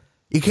cars.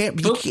 You can't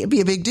be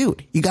a big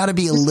dude. You got to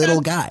be a little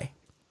guy.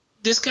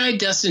 This guy,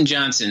 Dustin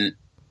Johnson,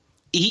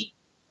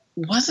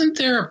 wasn't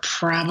there a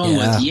problem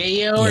with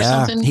Yayo or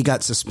something? He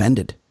got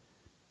suspended.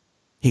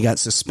 He got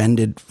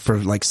suspended for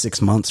like 6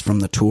 months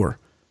from the tour.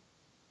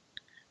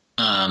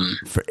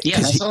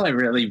 That's all I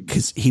really...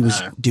 Because he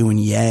was doing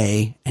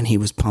yay, and he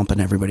was pumping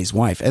everybody's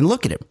wife. And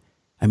look at him.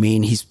 I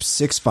mean, he's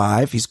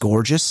 6'5", he's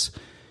gorgeous.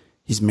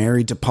 He's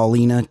married to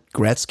Paulina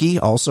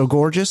Gretzky, also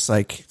gorgeous.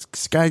 Like,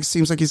 this guy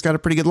seems like he's got a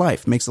pretty good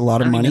life. Makes a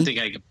lot of money. I don't think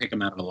I could pick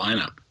him out of a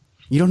lineup.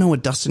 You don't know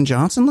what Dustin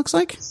Johnson looks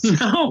like?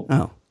 No.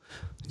 Oh.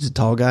 He's a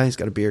tall guy. He's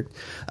got a beard.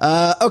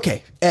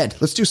 Okay, Ed,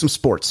 let's do some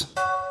sports.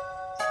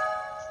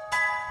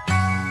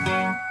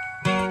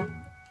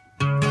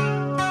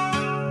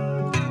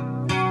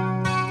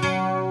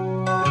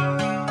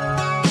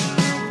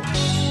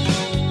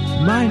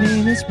 My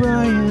name is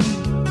Brian.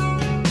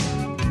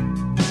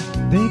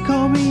 They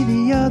call me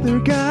the other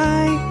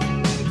guy.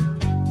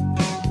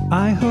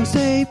 I host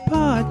a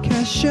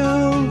podcast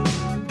show.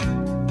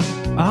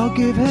 I'll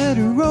give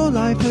hetero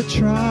life a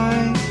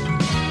try.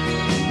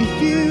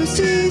 If you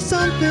see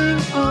something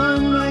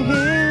on my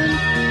hand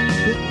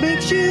that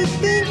makes you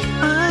think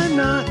I'm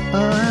not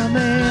a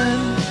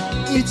man,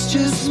 it's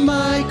just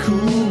my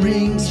cool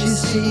rings, you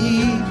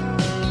see.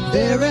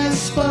 They're as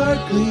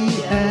sparkly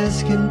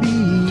as can be.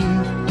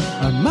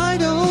 On my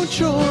own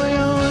Troy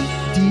on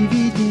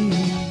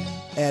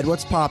DVD. Ed,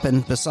 what's popping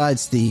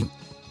besides the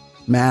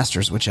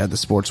Masters, which had the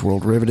sports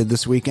world riveted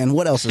this weekend?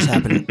 What else is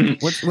happening?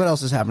 what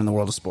else is happening in the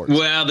world of sports?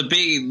 Well, the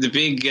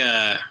big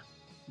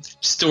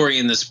story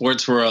in the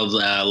sports world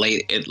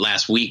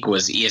last week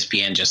was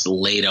ESPN just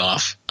laid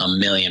off 1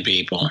 million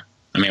people.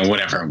 I mean,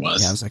 whatever it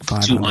was. Yeah, it was like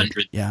 500.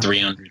 200,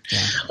 300.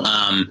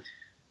 Yeah.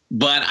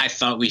 But I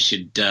thought we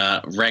should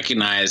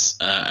recognize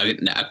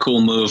a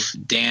cool move.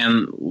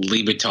 Dan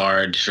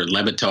Lebitard's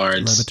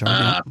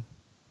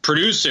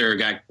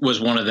producer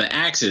was one of the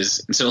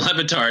axes. And so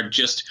Lebitard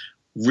just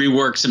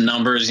reworked some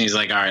numbers, and he's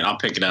like, all right, I'll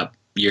pick it up.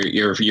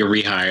 You're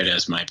rehired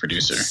as my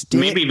producer.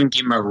 Maybe even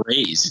give him a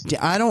raise.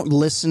 I don't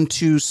listen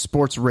to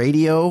sports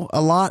radio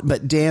a lot,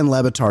 but Dan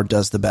Lebitard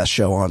does the best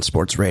show on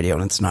sports radio,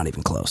 and it's not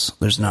even close.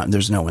 There's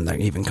no one that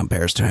even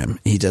compares to him.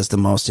 He does the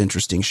most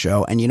interesting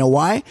show, and you know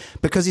why?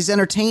 Because he's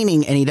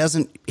entertaining, and he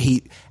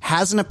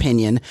has an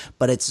opinion,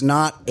 but it's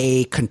not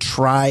a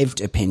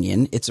contrived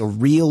opinion. It's a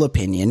real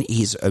opinion.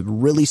 He's a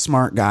really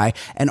smart guy,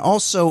 and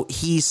also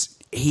he's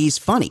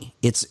funny.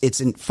 It's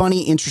a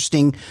funny,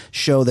 interesting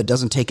show that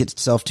doesn't take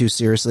itself too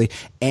seriously.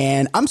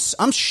 And I'm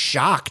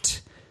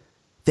shocked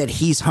that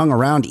he's hung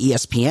around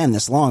ESPN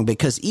this long,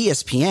 because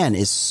ESPN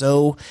is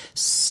so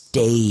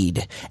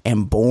staid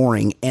and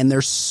boring, and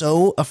they're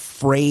so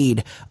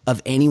afraid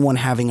of anyone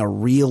having a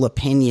real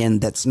opinion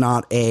that's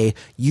not a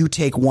you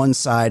take one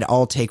side,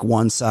 I'll take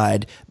one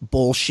side,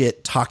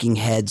 bullshit talking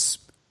heads,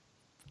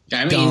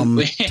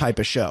 dumb type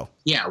of show.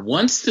 Yeah,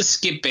 once the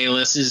Skip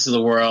Baylesses of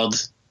the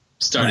world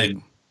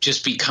started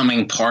just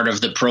becoming part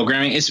of the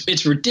programming,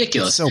 it's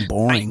ridiculous. It's so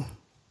boring.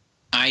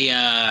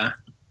 I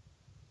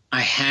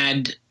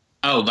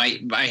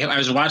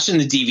was watching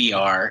the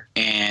DVR,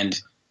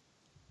 and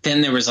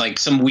then there was like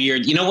some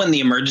weird, when the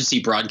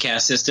emergency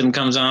broadcast system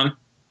comes on?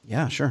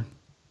 Yeah, sure.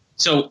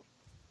 So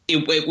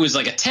it was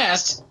like a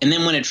test, and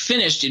then when it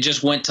finished, it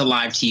just went to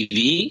live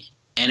TV,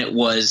 and it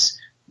was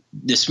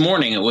this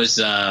morning, it was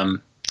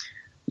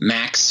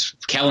Max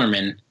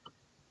Kellerman,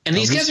 and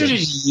these guys are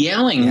just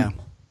yelling. Yeah.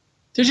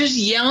 They're just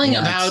yelling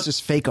about... It's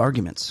just fake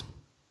arguments.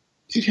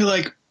 You're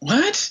like,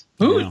 what?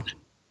 Who? Yeah.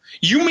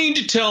 You mean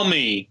to tell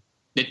me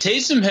that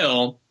Taysom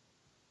Hill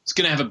is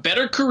going to have a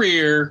better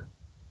career,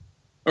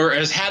 or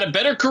has had a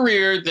better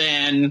career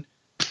than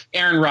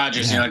Aaron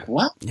Rodgers? And you're like,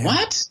 what? Yeah.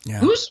 What?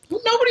 Yeah.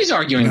 Nobody's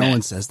arguing that. No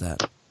one says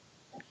that.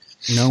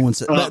 No one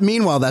says. But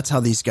meanwhile, that's how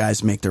these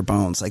guys make their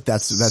bones. Like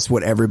that's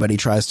what everybody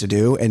tries to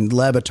do. And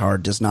Le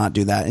Batard does not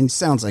do that. And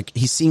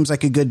he seems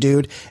like a good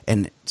dude,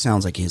 and it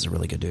sounds like he's a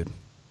really good dude.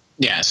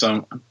 Yeah,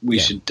 so we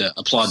should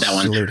applaud that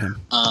one. Salute him.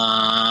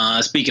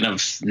 Speaking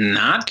of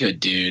not good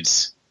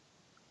dudes,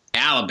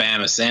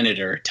 Alabama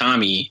Senator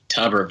Tommy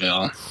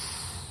Tuberville.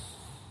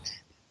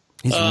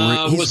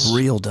 He's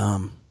real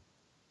dumb.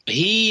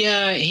 He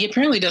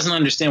apparently doesn't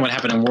understand what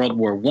happened in World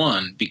War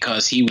I,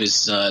 because he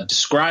was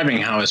describing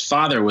how his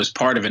father was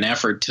part of an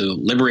effort to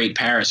liberate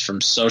Paris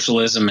from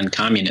socialism and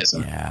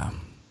communism.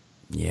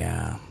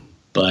 Yeah.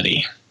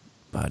 Buddy.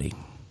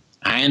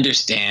 I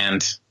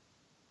understand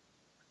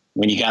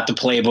when you got the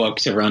playbook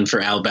to run for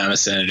Alabama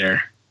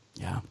Senator.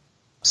 Yeah.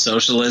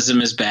 Socialism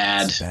is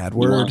bad. It's a bad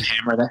word. You want to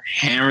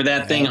hammer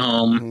that thing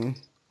home. Mm-hmm.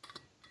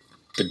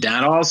 But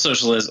not all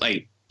socialism.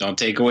 Like, don't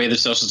take away the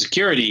Social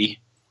Security.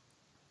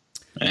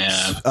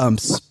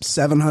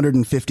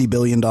 $750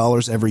 billion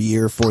every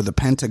year for the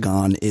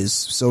Pentagon is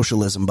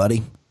socialism,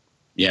 buddy.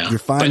 Yeah. You're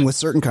fine with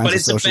certain kinds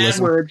of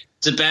socialism.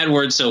 It's a bad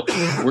word. So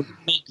we're going to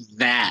make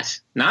that,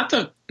 not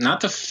the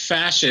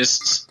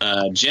fascist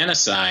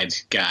genocide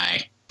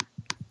guy.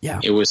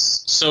 Yeah. It was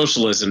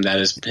socialism that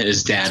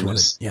his dad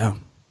was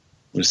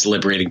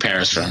liberating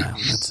Paris from. Yeah,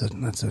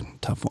 that's a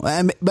tough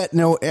one. But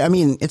no, I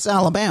mean, it's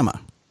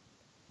Alabama.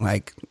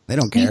 Like, they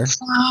don't care.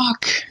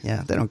 Fuck.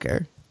 Yeah, they don't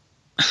care.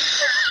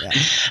 Yeah.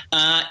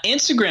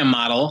 Instagram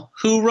model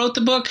who wrote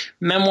the book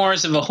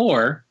Memoirs of a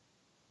Whore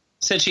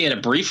said she had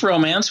a brief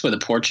romance with a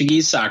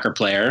Portuguese soccer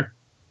player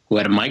who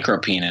had a micro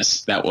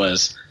penis that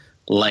was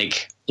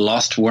like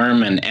lost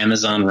worm in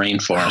Amazon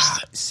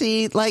rainforest.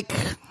 See, like,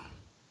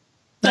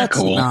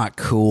 that's not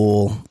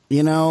cool.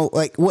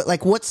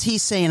 What's he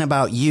saying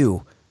about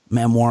you?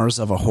 Memoirs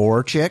of a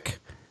Whore chick?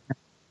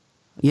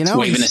 It's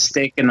waving a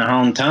stick in the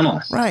home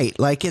tunnel. Right.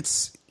 Like,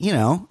 it's we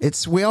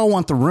all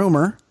want the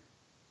rumor.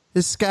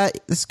 This guy,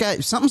 he's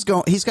got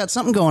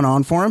something going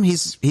on for him.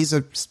 He's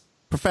a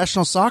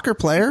professional soccer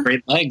player.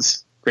 Great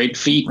legs, great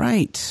feet.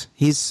 Right.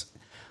 He's,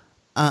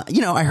 I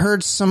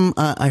heard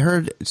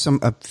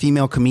a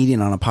female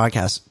comedian on a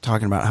podcast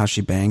talking about how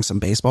she banged some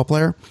baseball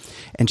player,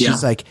 and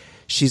she's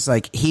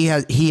like, he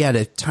had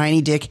a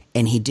tiny dick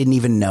and he didn't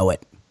even know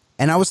it.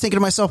 And I was thinking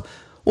to myself,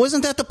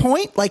 wasn't that the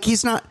point? Like, he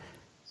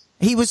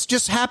was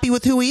just happy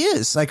with who he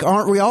is. Like,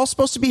 aren't we all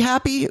supposed to be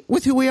happy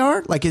with who we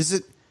are? Like,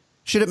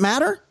 should it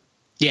matter?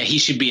 Yeah, he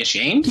should be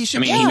ashamed. He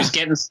was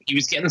getting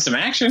some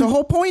action. The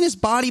whole point is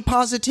body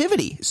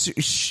positivity. So,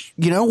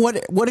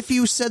 what if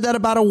you said that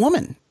about a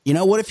woman?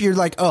 What if you're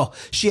like, oh,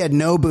 she had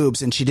no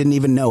boobs and she didn't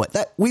even know it?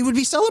 That we would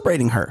be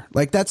celebrating her.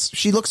 Like,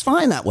 she looks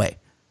fine that way.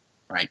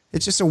 Right.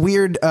 It's just a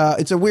weird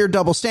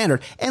double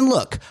standard. And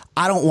look,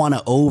 I don't want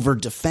to over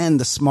defend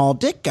the small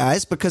dick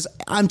guys, because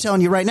I'm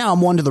telling you right now,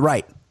 I'm one to the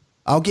right.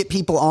 I'll get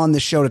people on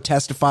this show to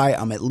testify.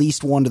 I'm at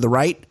least one to the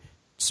right.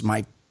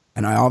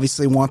 And I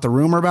obviously want the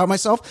rumor about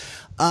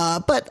myself.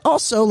 But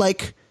also,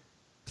 like,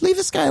 leave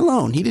this guy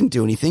alone. He didn't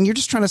do anything. You're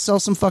just trying to sell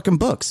some fucking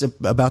books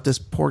about this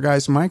poor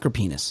guy's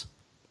micropenis.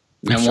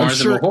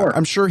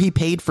 I'm sure he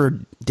paid for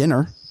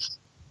dinner.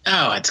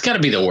 Oh, it's got to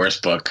be the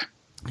worst book.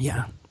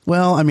 Yeah.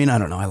 Well, I mean, I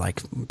don't know. I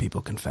like when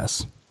people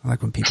confess. I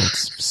like when people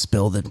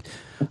spill the...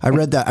 I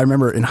read that. I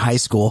remember in high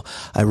school,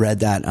 I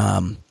read that...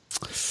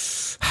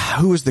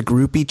 who was the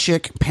groupie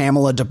chick?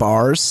 Pamela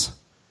DeBars.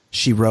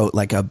 She wrote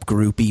like a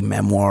groupie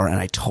memoir, and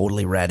I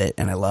totally read it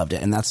and I loved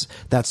it. And that's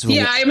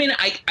I mean,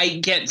 I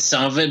get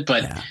some of it,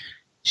 but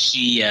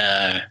she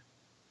I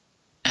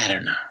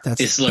don't know.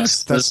 This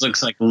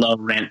looks like low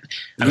rent.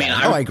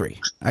 I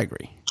agree.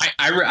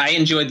 I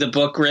enjoyed the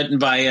book written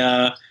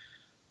by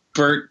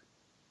Burt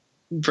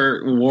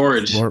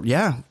Ward.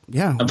 Yeah.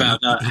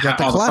 About he got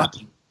the clap.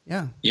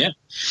 Yeah.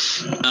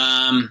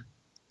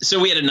 So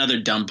we had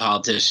another dumb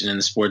politician in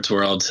the sports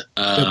world.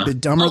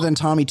 Dumber than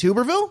Tommy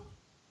Tuberville?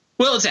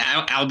 Well, it's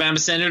Alabama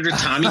Senator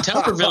Tommy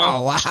Tuberville.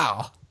 Oh,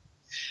 wow.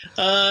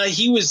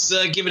 He was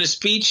giving a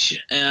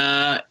speech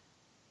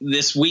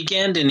this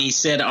weekend, and he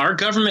said our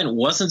government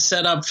wasn't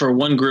set up for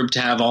one group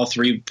to have all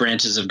three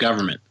branches of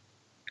government.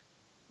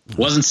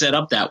 Wasn't set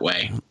up that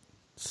way.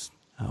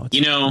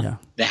 The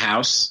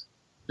House,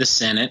 the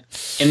Senate,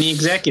 and the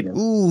executive.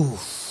 Ooh.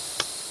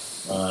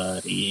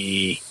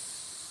 Buddy.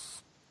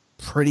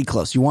 Pretty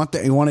close. You want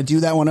to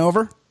do that one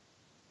over?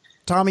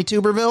 Tommy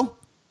Tuberville?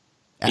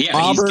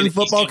 Auburn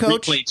football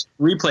coach?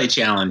 Replay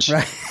challenge.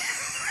 Right.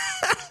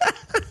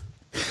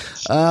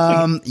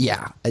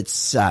 Yeah,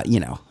 it's,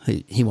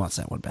 he wants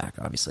that one back,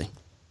 obviously.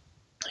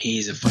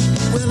 He's a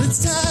Well,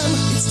 it's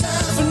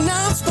time for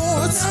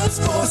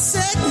non-sports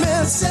segment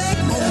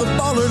on the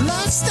Baller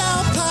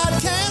Lifestyle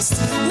Podcast.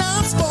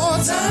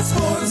 Non-sports. I'm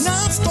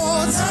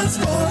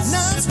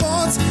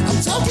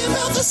talking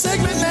about the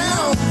segment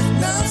now.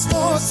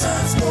 Non-sports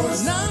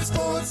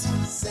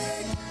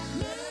segment.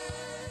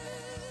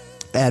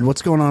 Ed,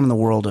 what's going on in the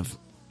world of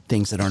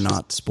things that are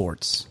not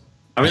sports?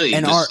 I really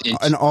and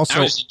also I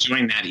was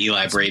enjoying that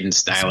Eli Braden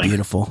styling.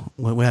 Beautiful.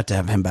 We have to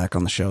have him back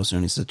on the show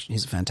soon. He's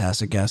a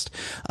fantastic guest.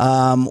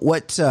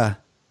 What's going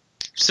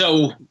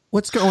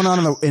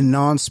on in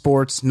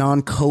non-sports,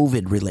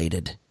 non-COVID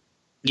related?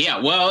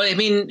 Yeah, well, I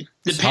mean,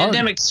 the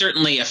pandemic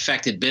certainly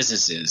affected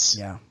businesses.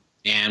 Yeah,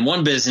 and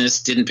one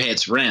business didn't pay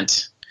its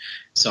rent,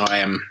 so I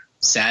am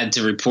sad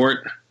to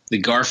report the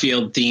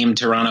Garfield-themed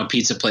Toronto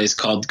pizza place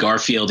called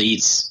Garfield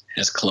Eats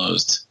has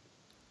closed.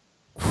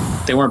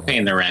 They weren't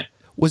paying their rent.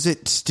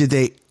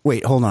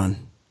 Wait, hold on.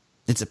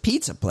 It's a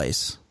pizza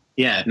place.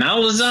 Yeah, not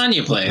a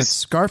lasagna place.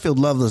 It's Garfield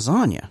love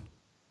lasagna.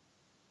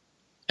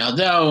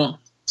 Although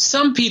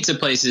some pizza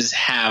places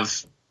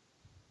have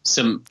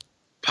some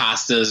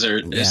pastas or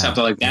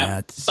something like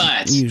that,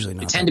 but usually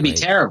they tend to be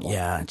terrible.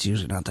 Yeah, it's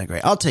usually not that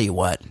great. I'll tell you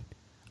what.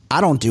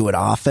 I don't do it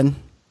often,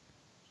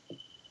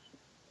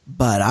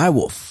 but I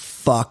will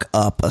fuck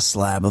up a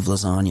slab of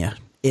lasagna.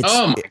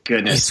 Oh my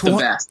goodness, the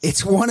best.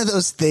 It's one of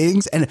those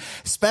things, and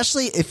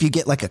especially if you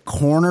get like a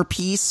corner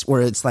piece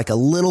where it's like a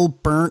little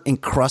burnt and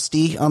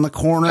crusty on the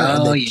corner,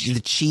 and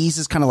the cheese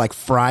is kind of like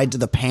fried to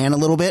the pan a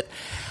little bit.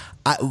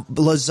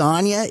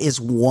 Lasagna is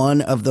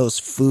one of those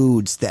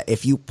foods that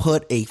if you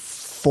put a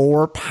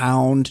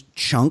 4-pound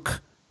chunk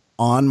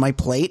on my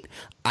plate,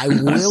 I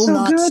will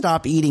not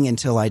stop eating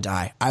until I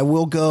die. I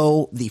will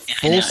go the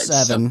full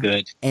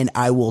 7, and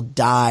I will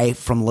die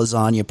from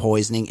lasagna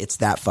poisoning. It's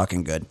that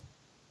fucking good.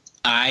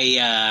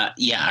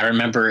 I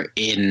remember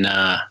in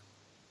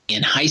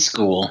high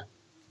school,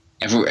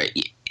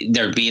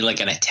 there'd be like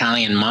an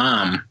Italian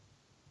mom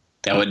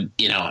that would,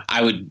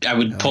 I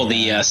would pull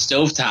the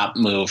stovetop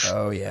move.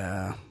 Oh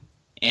yeah.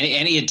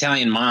 Any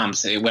Italian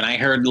moms, when I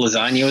heard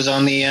lasagna was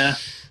on the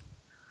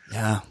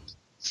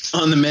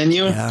on the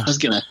menu, I was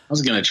gonna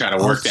try to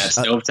work that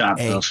stovetop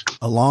move.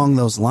 Along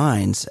those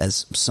lines,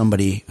 as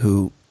somebody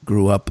who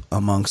grew up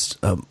amongst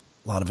a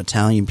lot of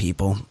Italian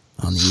people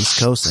on the East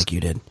Coast like you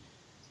did.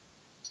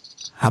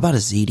 How about a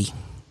ziti?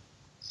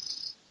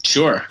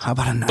 Sure. How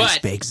about a nice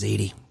baked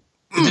ziti?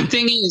 The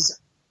thing is,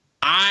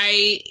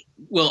 I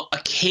will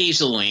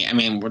occasionally, I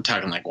mean, we're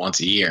talking like once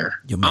a year.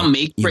 I'll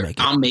make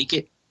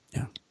it.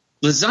 Yeah.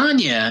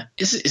 Lasagna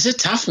is a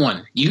tough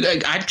one.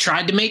 I've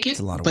tried to make it. It's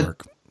a lot of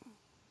work.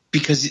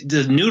 Because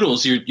the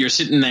noodles, you're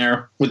sitting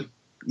there with,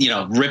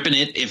 ripping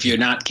it if you're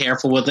not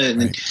careful with it.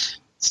 And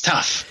it's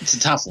tough. It's a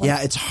tough one.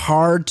 Yeah, it's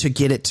hard to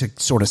get it to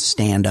sort of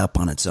stand up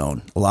on its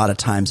own. A lot of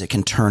times it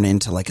can turn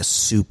into like a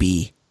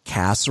soupy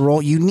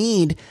casserole. You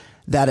need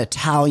that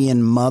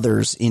Italian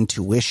mother's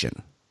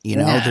intuition.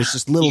 There's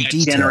just little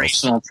details.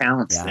 Generational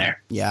talents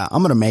there. Yeah,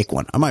 I'm going to make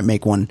one. I might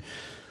make one.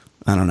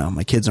 I don't know.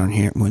 My kids aren't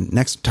here.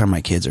 Next time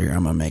my kids are here,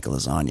 I'm going to make a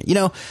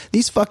lasagna.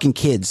 These fucking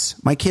kids,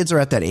 my kids are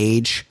at that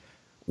age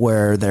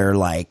where they're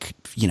like,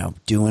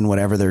 doing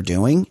whatever they're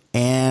doing.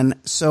 And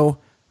so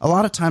a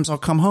lot of times I'll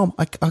come home.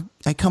 I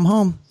come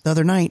home the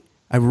other night.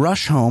 I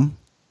rush home.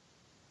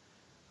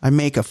 I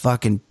make a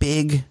fucking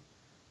big,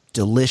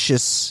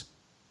 delicious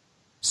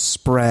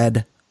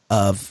spread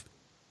of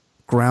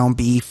ground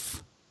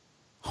beef,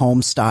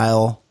 home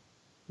style,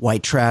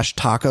 white trash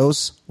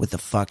tacos with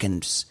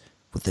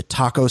the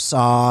taco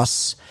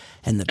sauce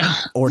and the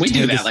Ortega. We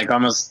do that like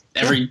almost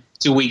every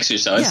 2 weeks or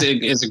so. Yeah.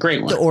 It's a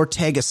great one. The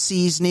Ortega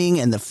seasoning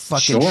and the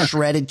fucking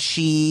shredded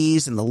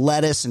cheese and the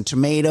lettuce and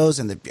tomatoes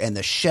and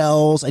the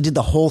shells. I did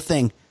the whole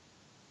thing.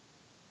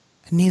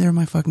 And neither of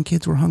my fucking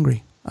kids were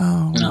hungry.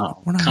 Oh,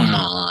 no, we're not. Come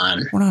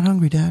hungry. on. We're not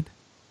hungry, Dad.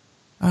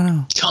 I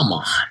know. Come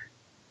on.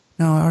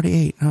 No, I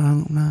already ate.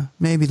 No,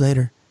 maybe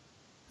later.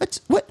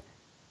 What?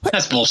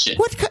 That's bullshit.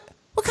 What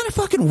kind of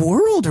fucking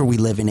world are we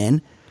living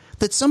in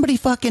that somebody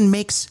fucking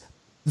makes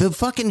the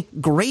fucking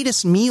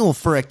greatest meal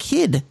for a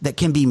kid that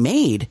can be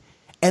made,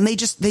 and they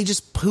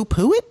just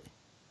poo it?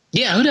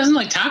 Yeah, who doesn't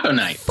like taco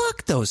night?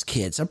 Fuck those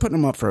kids. I'm putting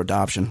them up for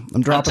adoption.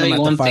 I'm dropping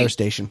them at the fire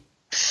station.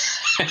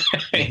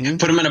 Put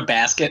them in a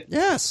basket.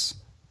 Yes.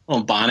 A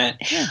little bonnet.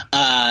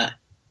 Yeah.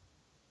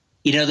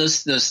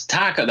 Those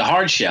taco, the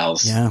hard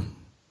shells. Yeah.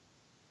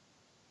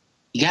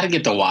 You got to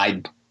get the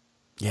wide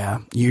Yeah.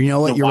 You know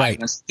what? The You're wide right.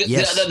 ones.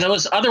 Yes.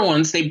 Those other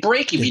ones, they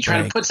break if They you try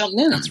to break. put something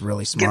in them. That's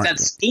really smart. Get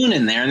that spoon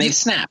in there and they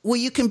snap. Well,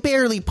 you can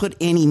barely put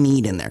any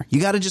meat in there.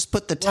 You got to just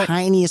put the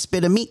tiniest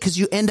bit of meat because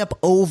you end up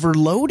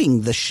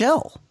overloading the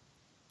shell.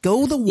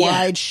 Go the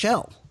wide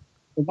shell.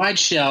 The wide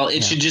shell,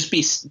 it should just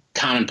be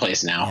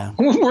commonplace now.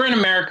 Yeah. We're in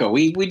America.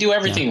 We do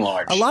everything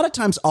large. A lot of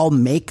times I'll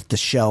make the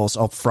shells.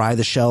 I'll fry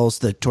the shells,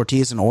 the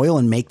tortillas in oil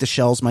and make the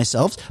shells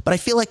myself. But I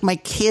feel like my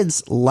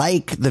kids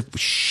like the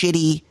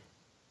shitty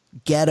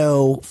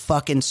ghetto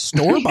fucking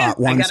store-bought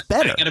ones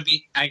better.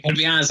 I gotta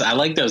be honest. I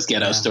like those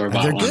ghetto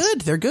store-bought ones.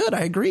 Good. They're good.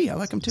 I agree. I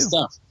like them too.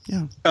 Stuff.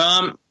 Yeah.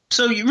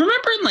 So you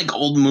remember in like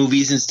old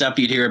movies and stuff,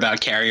 you'd hear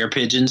about carrier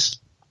pigeons?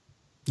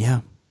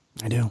 Yeah,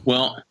 I do.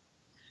 Well,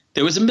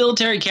 there was a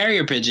military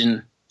carrier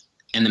pigeon,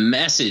 and the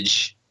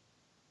message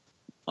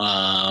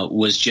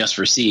was just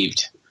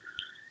received.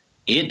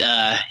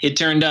 It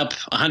turned up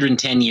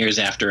 110 years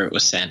after it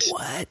was sent.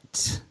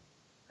 What?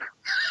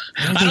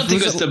 I don't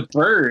think it was the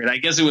bird. I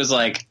guess it was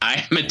like,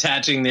 I am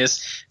attaching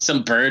this.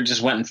 Some bird just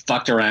went and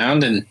fucked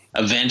around, and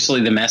eventually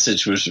the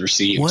message was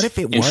received. What if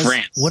it was?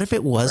 France? What if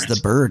it was the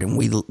bird, and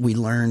we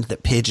learned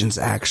that pigeons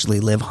actually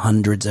live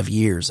hundreds of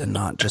years and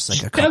not just like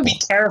a couple? That would be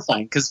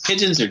terrifying because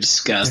pigeons are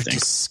disgusting. They're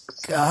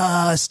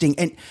disgusting,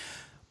 and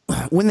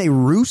when they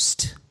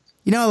roost.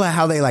 You know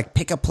how they like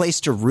pick a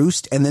place to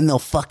roost and then they'll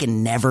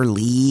fucking never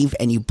leave,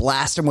 and you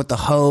blast them with the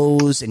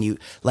hose, and you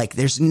like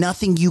there's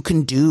nothing you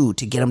can do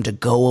to get them to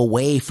go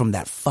away from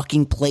that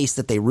fucking place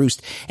that they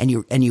roost, and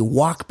you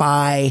walk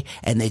by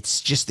and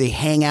it's just they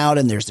hang out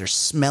and there's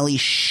smelly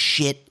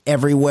shit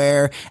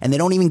everywhere and they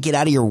don't even get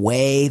out of your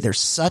way. They're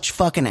such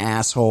fucking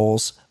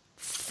assholes.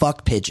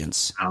 Fuck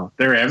pigeons. Oh,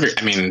 they're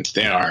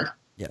they are.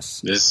 Yes.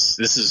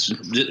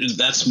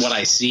 That's what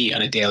I see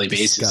on a daily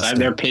basis.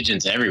 There are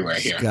pigeons everywhere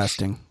here.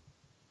 Disgusting.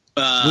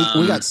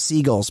 We got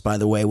seagulls, by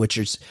the way, which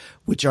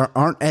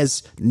aren't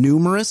as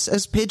numerous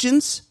as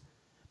pigeons,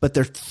 but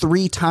they're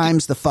 3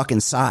 times the fucking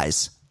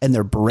size, and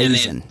they're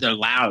brazen. And they're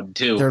loud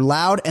too. They're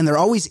loud, and they're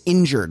always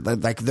injured.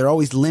 Like they're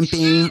always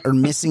limping or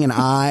missing an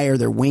eye, or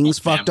their wings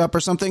fucked up or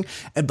something.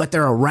 But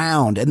they're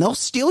around, and they'll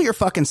steal your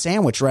fucking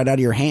sandwich right out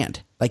of your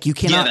hand. Like you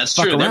cannot. Yeah, that's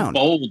fuck true. around. They're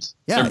bold.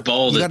 Yeah, they're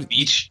bold at the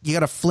beach. You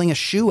got to fling a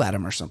shoe at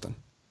them or something.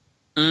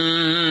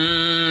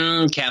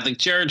 Catholic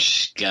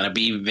Church gotta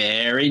be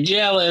very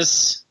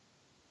jealous.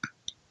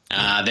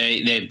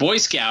 The Boy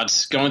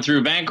Scouts going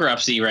through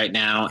bankruptcy right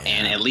now,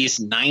 and at least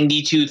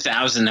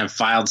 92,000 have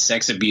filed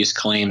sex abuse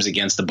claims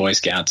against the Boy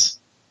Scouts.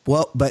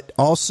 Well, but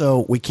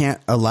also we can't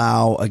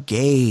allow a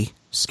gay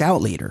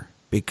scout leader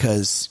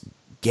because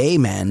gay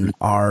men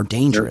are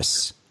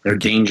dangerous. They're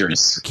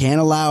dangerous.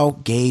 Can't allow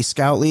gay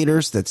scout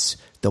leaders.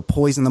 They'll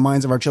poison the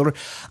minds of our children.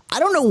 I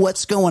don't know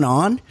what's going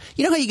on.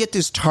 You know how you get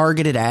these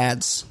targeted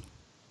ads?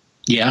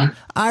 Yeah.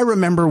 I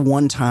remember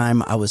one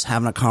time I was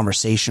having a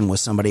conversation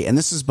with somebody, and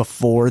this is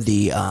before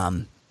the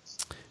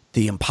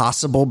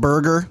Impossible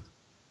Burger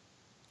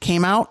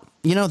came out.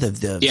 You know,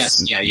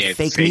 the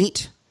fake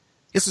meat.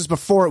 This is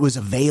before it was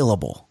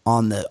available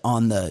on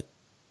the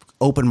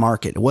open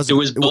market. There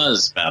was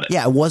buzz about it.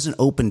 Yeah, it wasn't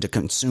open to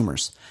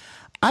consumers.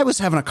 I was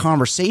having a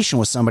conversation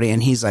with somebody,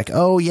 and he's like,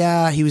 oh,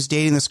 yeah, he was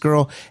dating this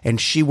girl,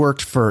 and she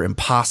worked for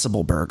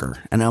Impossible Burger.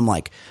 And I'm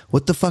like,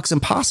 what the fuck's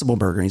Impossible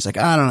Burger? And he's like,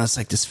 I don't know. It's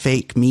like this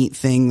fake meat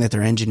thing that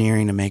they're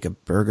engineering to make a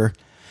burger.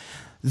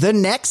 The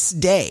next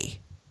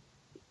day,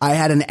 I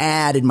had an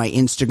ad in my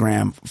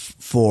Instagram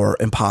for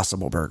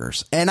Impossible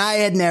Burgers. And I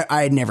had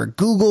never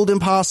Googled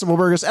Impossible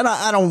Burgers. And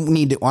I don't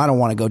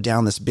want to go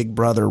down this Big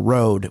Brother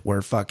road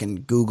where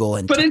fucking Google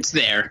and But it's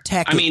there.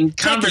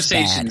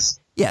 Conversations.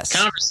 Yes.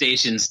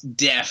 Conversations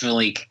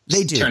definitely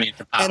turn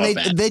into pop-up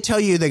and they tell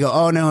you, they go,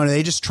 oh no,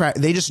 they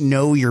just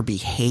know your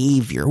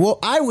behavior. Well,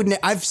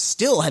 I've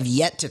still have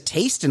yet to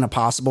taste an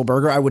Impossible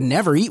Burger. I would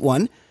never eat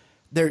one.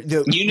 Read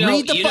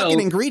the fucking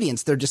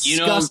ingredients. They're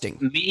disgusting.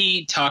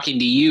 Me talking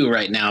to you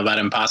right now about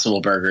Impossible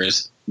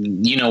Burgers,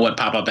 you know what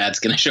pop-up ad's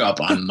going to show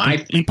up on my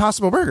thing.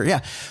 Impossible Burger,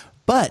 yeah.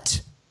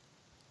 But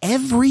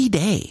every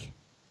day,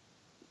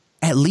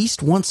 at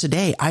least once a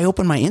day, I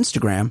open my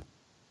Instagram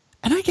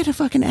and I get a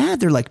fucking ad.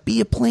 They're like,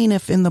 be a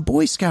plaintiff in the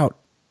Boy Scout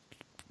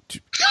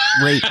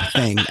rape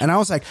thing. And I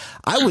was like,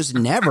 I was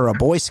never a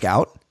Boy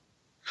Scout.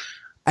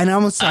 And I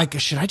was like,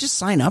 should I just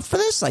sign up for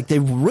this? Like, they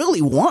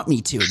really want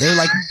me to. They're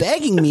like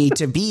begging me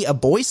to be a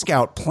Boy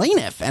Scout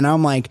plaintiff. And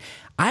I'm like,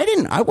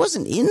 I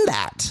wasn't in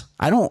that.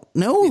 I don't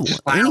know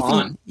anything.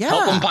 On. Yeah.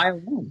 Help them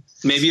pile on.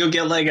 Maybe you'll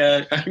get like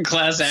a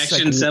class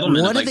action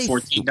settlement of like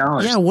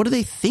 $14. Yeah. What do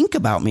they think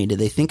about me? Do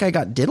they think I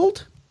got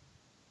diddled?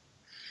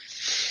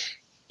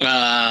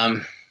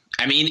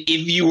 I mean,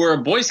 if you were a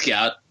Boy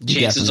Scout,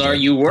 chances are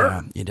you were.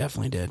 Yeah, you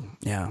definitely did.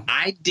 Yeah.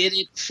 I did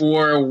it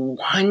for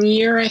 1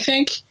 year, I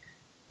think,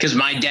 because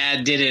my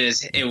dad did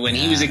it when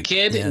he was a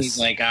kid, and he's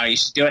like, "Oh, you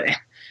should do it."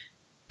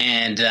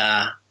 And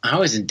I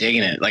wasn't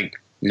digging it.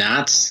 Like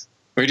knots,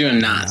 we're doing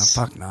knots.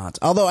 Yeah, fuck knots.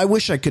 Although I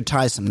wish I could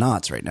tie some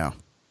knots right now.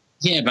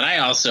 Yeah, but I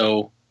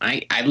also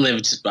I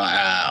lived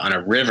on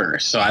a river,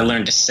 so I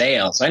learned to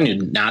sail. So I knew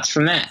knots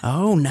from that.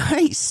 Oh,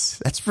 nice.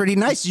 That's pretty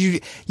nice.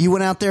 You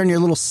went out there in your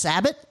little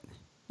sabot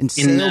and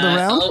sailed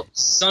around?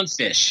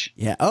 Sunfish.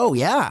 Yeah. Oh,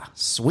 yeah.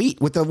 Sweet.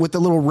 With the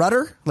little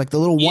rudder, like the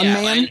little one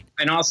man.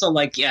 And also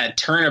like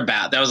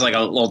turnabout. That was like a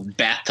little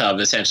bathtub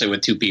essentially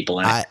with two people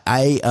in it.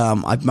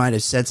 I might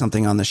have said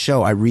something on the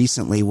show. I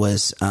recently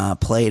was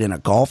played in a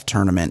golf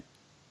tournament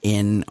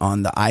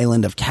on the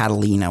island of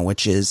Catalina,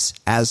 which is,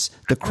 as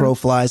the crow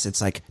flies, it's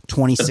like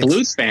 26. The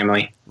Blues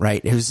family.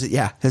 Right.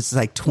 It's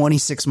like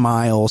 26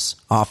 miles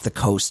off the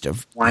coast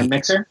of Wine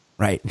Mixer.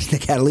 Right. The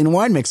Catalina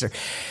Wine Mixer.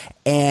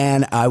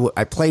 And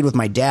I played with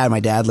my dad. My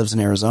dad lives in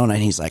Arizona,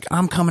 and he's like,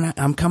 I'm coming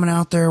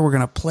out there. We're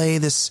going to play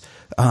this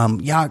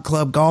yacht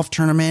club golf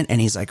tournament.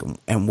 And he's like,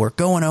 and we're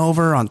going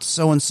over on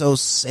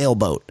so-and-so's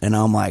sailboat. And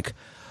I'm like,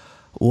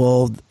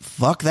 well,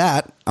 fuck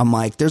that. I'm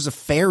like, there's a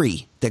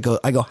ferry that goes.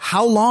 I go,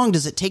 how long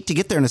does it take to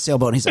get there in a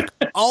sailboat? And he's like,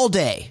 all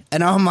day.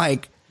 And I'm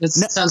like, It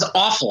sounds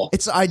awful.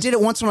 I did it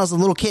once when I was a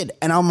little kid,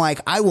 and I'm like,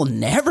 I will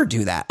never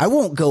do that. I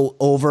won't go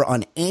over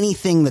on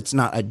anything that's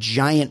not a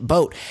giant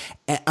boat.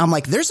 And I'm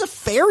like, there's a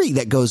ferry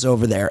that goes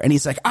over there. And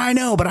he's like, I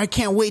know, but I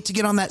can't wait to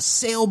get on that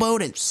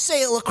sailboat and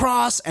sail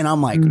across. And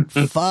I'm like,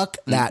 fuck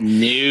that.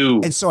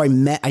 No. And so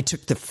I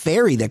took the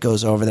ferry that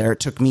goes over there. It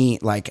took me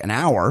like an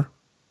hour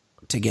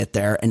to get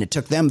there, and it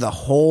took them the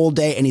whole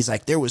day. And he's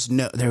like, there was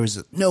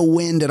no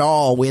wind at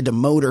all. We had to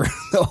motor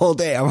the whole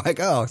day. I'm like,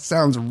 oh,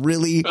 sounds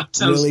really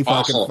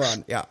fucking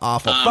fun. Yeah,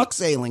 awful. Fuck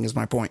sailing is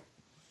my point.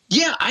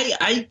 Yeah,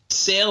 I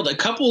sailed a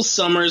couple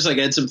summers. Like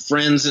I had some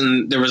friends,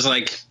 and there was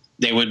like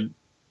they would,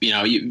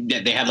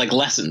 they had like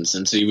lessons,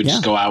 and so you would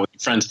just go out with your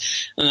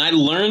friends. And I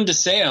learned to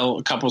sail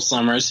a couple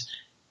summers.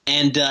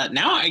 And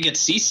now I get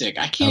seasick.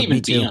 I can't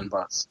even be on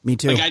boats. Me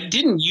too. Like I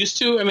didn't used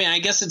to. I mean, I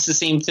guess it's the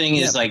same thing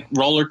as like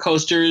roller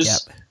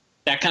coasters,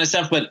 that kind of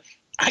stuff. But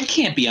I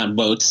can't be on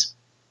boats,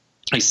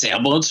 like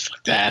sailboats.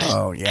 Fuck that.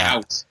 Oh yeah.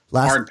 Out.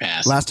 Hard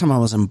pass. Last time I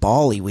was in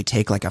Bali, we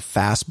take like a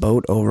fast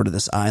boat over to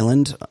this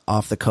island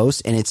off the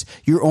coast, and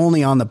you're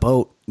only on the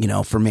boat,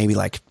 for maybe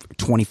like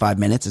 25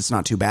 minutes. It's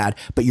not too bad,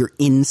 but you're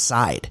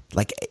inside.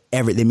 Like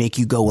they make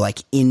you go like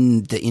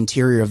in the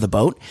interior of the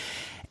boat.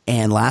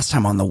 And last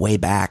time on the way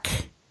back,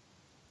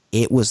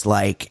 it was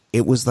like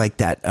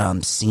that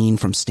scene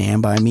from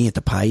Stand By Me at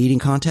the pie eating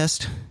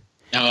contest.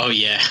 Oh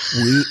yeah.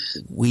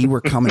 We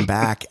were coming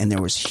back, and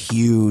there was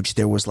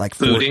like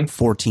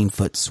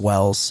 14-foot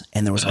swells,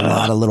 and there was a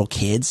lot of little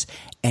kids,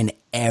 and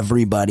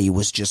everybody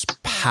was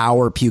just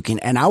power puking.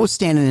 And I was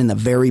standing in the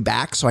very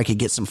back so I could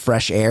get some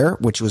fresh air,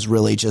 which was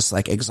really just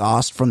like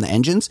exhaust from the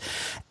engines.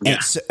 Yeah.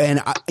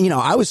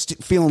 I was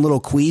feeling a little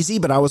queasy,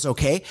 but I was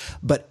okay.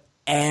 But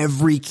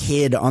every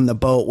kid on the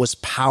boat was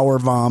power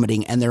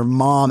vomiting, and their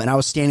mom, and I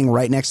was standing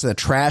right next to the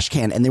trash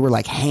can, and they were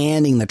like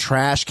handing the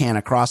trash can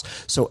across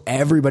so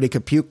everybody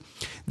could puke.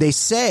 They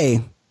say,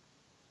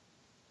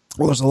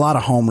 well, there's a lot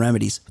of home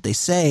remedies, but they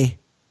say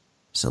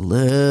just a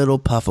little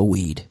puff of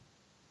weed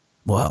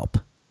will help.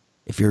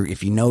 If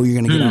you know you're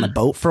going to get on a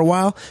boat for a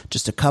while,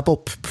 just a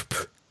couple,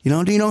 you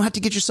don't have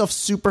to get yourself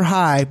super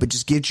high, but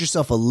just get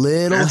yourself a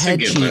little head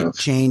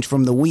change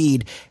from the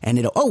weed,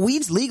 and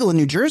weed's legal in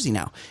New Jersey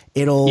now.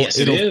 It'll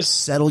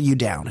settle you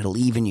down. It'll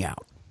even you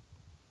out.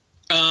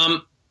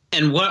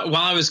 And while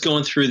I was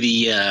going through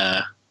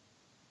the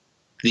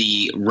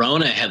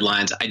Rona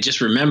headlines, I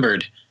just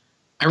remembered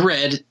I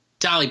read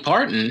Dolly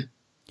Parton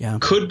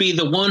could be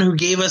the one who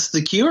gave us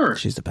the cure.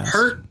 She's the best.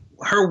 Her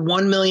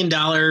 $1 million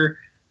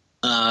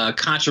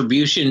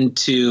contribution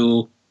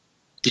to.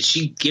 Did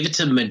she give it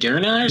to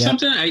Moderna or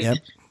something?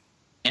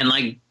 And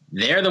like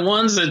they're the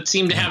ones that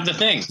seem to have the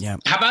thing.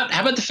 Yep. How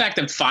about the fact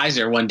that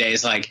Pfizer one day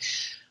is like,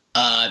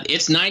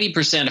 it's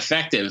 90%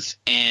 effective,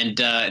 and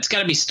it's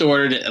got to be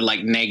stored at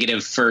like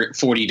negative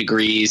 40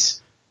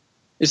 degrees.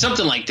 It's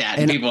something like that.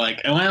 And people are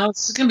like, well,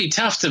 it's going to be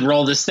tough to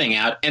roll this thing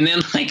out. And then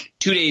like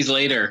 2 days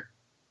later,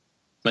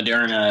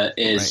 Moderna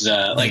is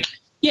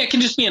it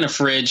can just be in a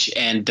fridge,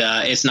 and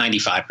it's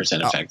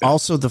 95% effective.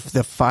 Also, the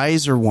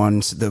Pfizer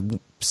ones, the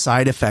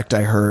side effect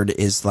I heard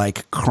is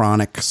like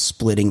chronic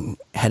splitting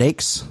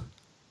headaches.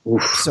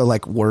 Oof. So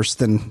like worse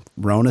than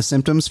Rona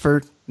symptoms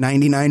for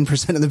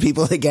 99% of the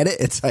people that get it.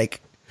 It's like,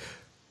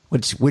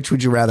 which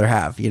would you rather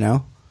have,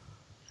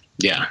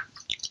 Yeah.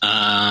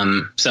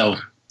 So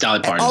Dolly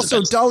Parton.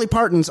 Also, Dolly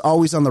Parton's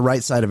always on the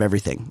right side of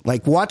everything.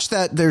 Like watch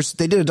that. They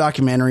did a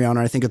documentary on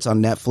her. I think it's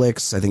on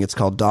Netflix. I think it's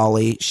called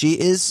Dolly. She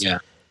is. Yeah.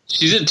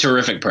 She's a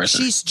terrific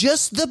person. She's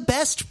just the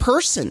best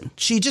person.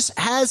 She just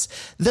has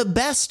the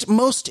best,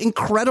 most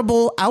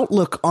incredible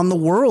outlook on the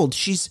world.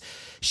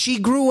 She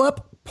grew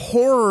up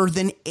poorer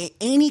than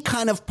any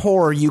kind of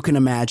poor you can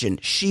imagine.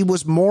 She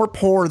was more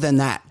poor than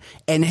that,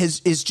 and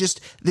is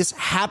just this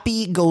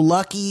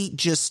happy-go-lucky,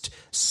 just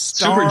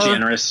super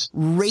generous,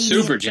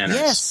 radiant, super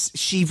generous.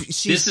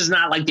 Yes, this is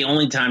not like the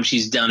only time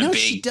she's done a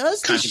big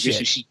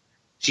contribution.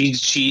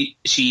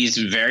 She's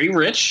very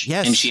rich,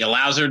 yes, and she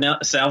allows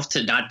herself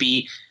to not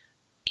be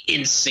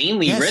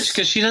insanely Yes. rich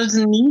because she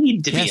doesn't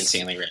need to be Yes.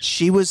 insanely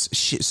rich.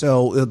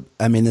 So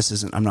I mean, this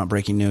isn't. I'm not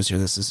breaking news here.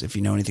 This is if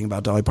you know anything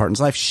about Dolly Parton's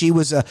life. She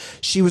was a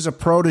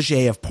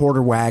protege of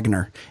Porter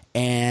Wagner,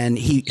 and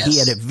he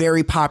had a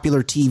very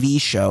popular TV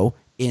show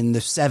in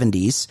the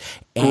 70s.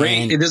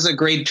 Great. It is a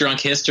great drunk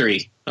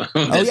history.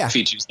 That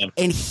features him.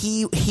 And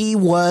he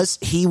was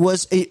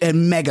a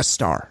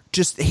megastar.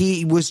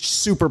 He was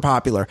super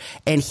popular,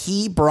 and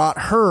he brought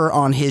her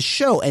on his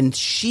show, and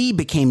she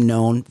became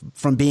known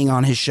from being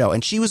on his show.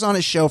 And she was on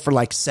his show for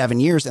like 7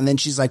 years, and then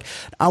she's like,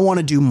 I want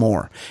to do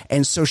more.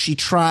 And so she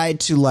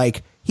tried to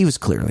he was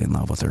clearly in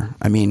love with her.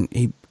 I mean,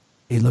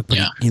 he looked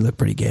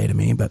pretty gay to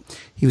me, but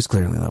he was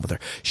clearly in love with her.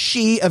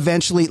 She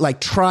eventually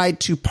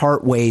tried to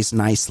part ways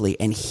nicely,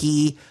 and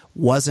he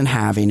wasn't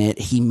having it.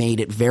 He made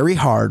it very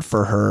hard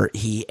for her.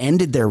 He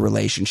ended their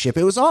relationship.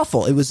 It was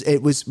awful. It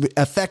was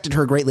affected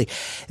her greatly.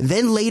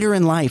 Then later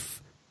in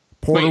life,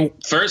 but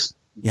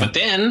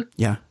then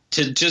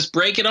to just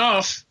break it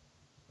off,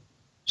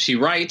 she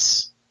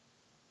writes,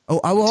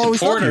 "Oh, I will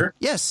always love you."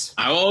 Yes,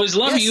 I will always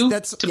love you.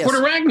 To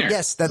Porter Wagner.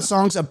 Yes, that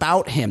song's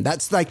about him.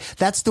 That's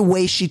the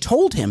way she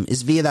told him,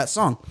 is via that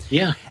song.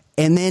 Yeah.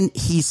 And then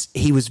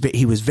he was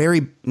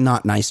very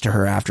not nice to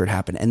her after it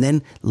happened. And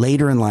then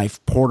later in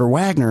life, Porter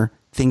Wagner,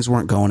 things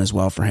weren't going as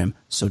well for him.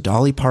 So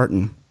Dolly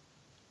Parton,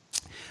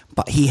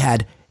 but he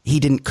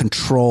didn't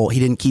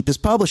keep his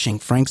publishing.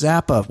 Frank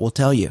Zappa will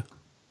tell you,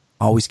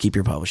 always keep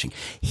your publishing.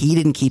 He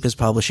didn't keep his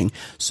publishing.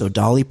 So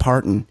Dolly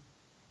Parton,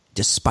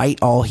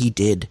 despite all he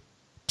did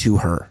to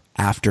her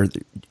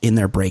in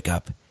their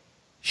breakup,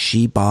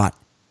 she bought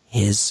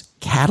his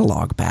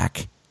catalog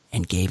back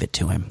and gave it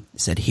to him.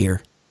 Said,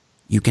 "Here,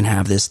 you can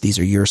have this. These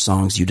are your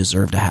songs. You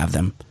deserve to have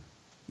them.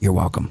 You're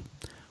welcome."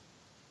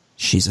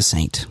 She's a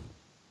saint.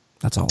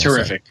 That's all.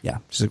 Terrific. Yeah,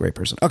 she's a great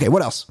person. Okay,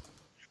 what else?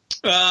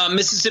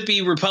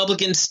 Mississippi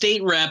Republican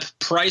State Rep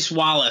Price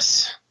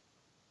Wallace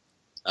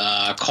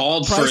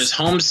called for his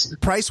homes.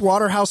 Price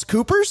Waterhouse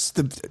Coopers?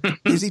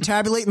 Is he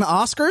tabulating the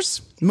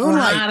Oscars?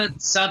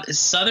 Moonlight.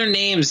 Southern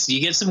names.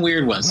 You get some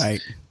weird ones.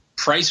 Right.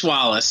 Price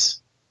Wallace.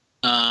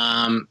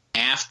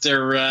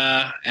 After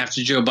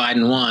Joe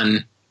Biden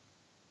won,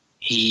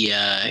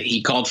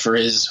 he called for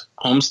his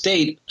home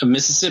state of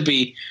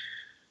Mississippi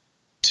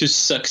to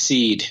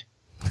succeed.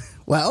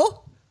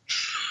 Well,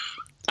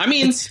 I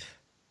mean,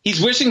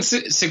 he's wishing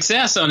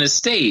success on his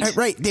state.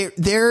 Right.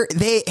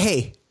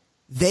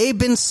 They've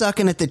been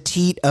sucking at the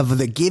teat of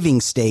the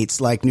giving states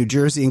like New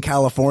Jersey and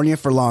California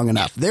for long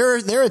enough.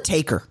 They're a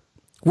taker.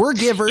 We're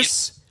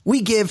givers. Yeah.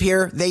 We give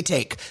here, they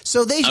take.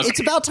 So it's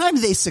about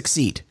time they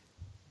succeed.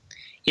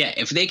 Yeah,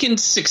 if they can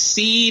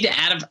succeed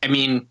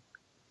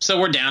so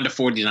we're down to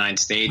 49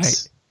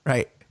 states.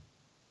 Right.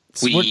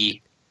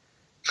 We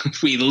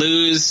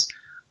lose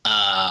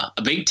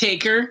a big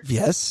taker.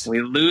 Yes.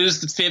 We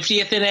lose the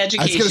 50th in education.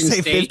 I was going to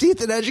say state.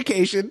 50th in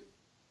education.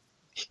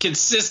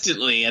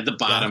 Consistently at the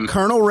bottom.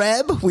 Colonel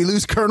Reb. We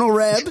lose Colonel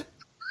Reb.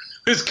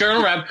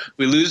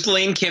 We lose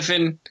Lane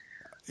Kiffin.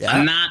 Yeah.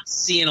 I'm not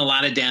seeing a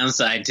lot of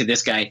downside to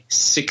this guy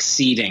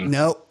succeeding.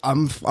 No,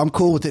 I'm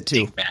cool with it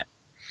too.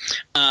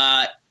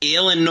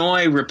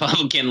 Illinois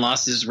Republican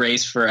lost his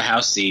race for a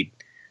House seat.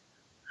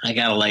 I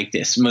gotta like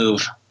this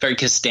move. Very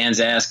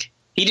Costanza-esque.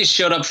 He just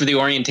showed up for the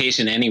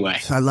orientation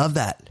anyway. I love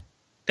that.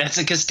 That's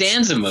a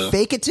Costanza move.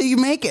 Fake it till you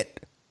make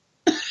it.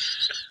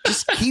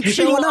 Just keep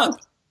showing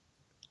up.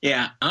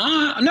 Yeah.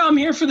 No, I'm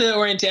here for the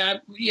orientation.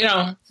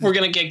 We're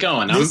going to get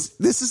going.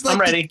 This is like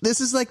I'm ready.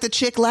 This is like the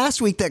chick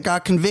last week that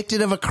got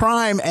convicted of a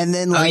crime and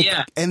then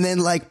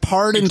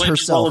pardoned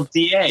herself. Of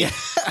DA.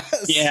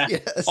 Yes, yeah.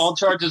 Yes. All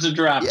charges are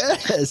dropped.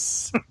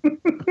 Yes.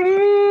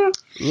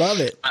 Love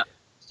it.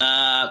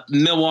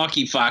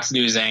 Milwaukee Fox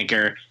News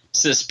anchor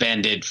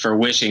suspended for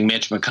wishing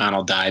Mitch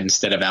McConnell died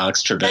instead of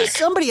Alex Trebek. Hey,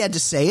 somebody had to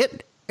say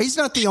it. He's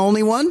not the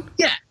only one.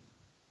 Yeah.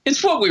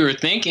 It's what we were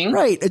thinking.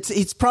 Right.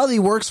 It's probably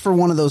works for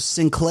one of those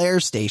Sinclair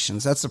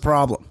stations. That's the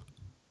problem.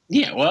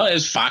 Yeah, well,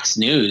 it's Fox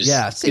News.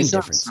 Yeah, same it's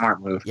difference. A smart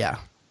move. Yeah.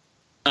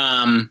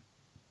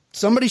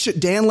 Somebody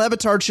Dan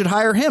Levitard should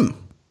hire him.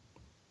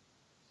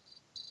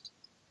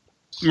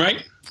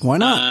 Right? Why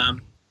not?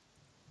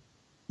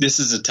 This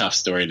is a tough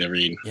story to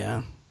read.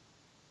 Yeah.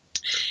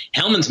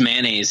 Hellman's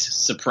Mayonnaise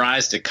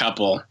surprised a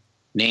couple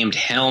named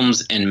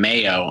Helms and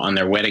Mayo on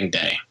their wedding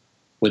day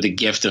with a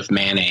gift of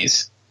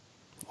mayonnaise.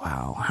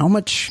 Wow. How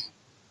much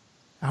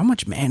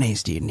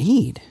mayonnaise do you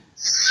need?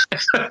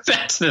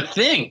 That's the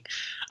thing.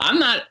 I'm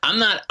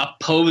not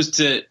opposed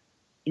to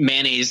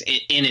mayonnaise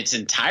in its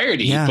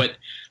entirety, but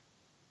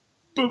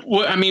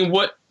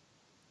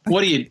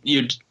what do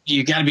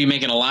you got to be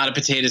making a lot of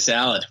potato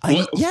salad?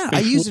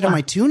 I use it in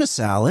my tuna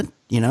salad.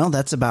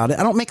 That's about it.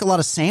 I don't make a lot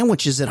of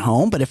sandwiches at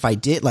home, but if I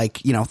did,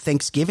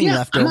 Thanksgiving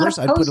leftovers,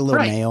 I'd put a little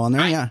mayo on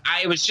there.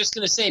 I was just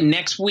going to say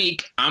next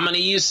week I'm going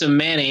to use some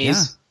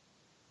mayonnaise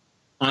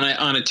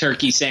on a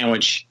turkey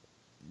sandwich.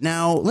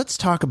 Now let's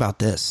talk about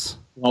this.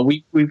 Well,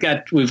 we've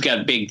got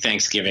big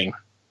Thanksgiving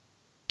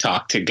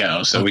talk to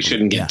go, so we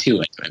shouldn't get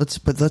to it.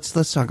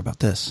 Let's talk about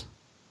this.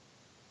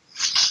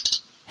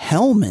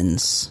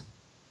 Hellman's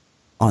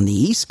on the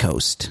East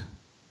Coast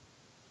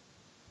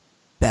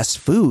Best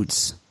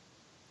Foods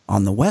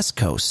on the West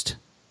Coast,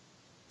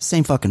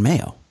 same fucking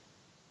Mayo,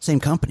 same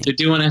company.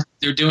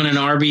 They're doing an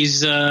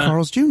Arby's.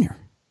 Carl's Jr.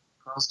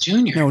 Carl's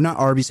Jr. No, not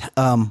Arby's.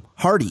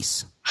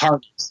 Hardee's.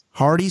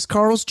 Hardee's.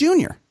 Carl's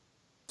Jr.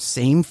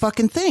 Same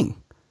fucking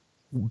thing.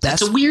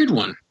 That's a weird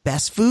one.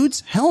 Best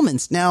Foods,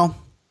 Hellman's. Now,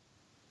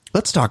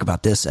 let's talk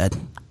about this, Ed.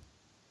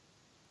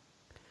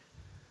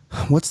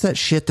 What's that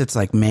shit that's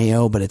like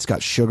mayo, but it's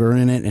got sugar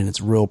in it and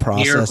it's real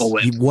processed? Miracle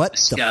Whip. What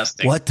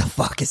Disgusting. What the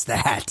fuck is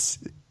that?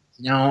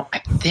 No, I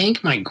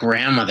think my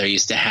grandmother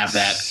used to have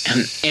that,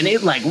 and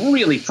it like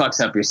really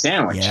fucks up your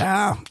sandwich.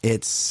 Yeah,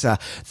 it's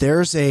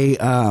there's a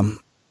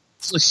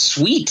It's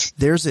sweet.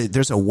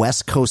 There's a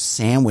West Coast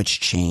sandwich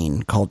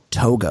chain called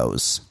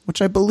Togo's,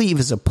 which I believe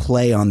is a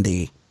play on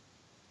the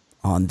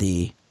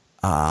takeout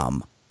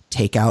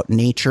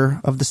nature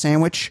of the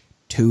sandwich.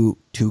 To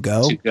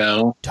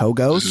go.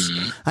 Togo's.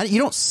 Mm-hmm. You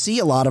don't see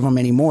a lot of them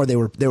anymore. They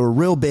were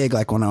real big,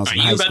 like when I was in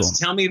high school. Are you about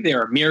to tell me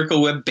they're a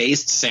Miracle Whip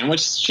based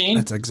sandwich chain?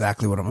 That's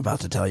exactly what I'm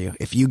about to tell you.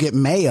 If you get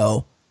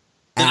mayo,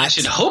 I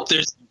should hope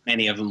there's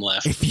many of them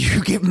left. If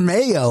you get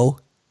mayo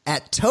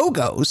at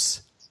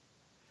Togo's,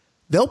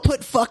 they'll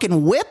put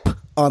fucking whip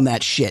on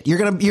that shit. You're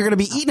gonna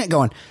be eating it,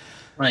 going,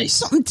 right.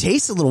 Something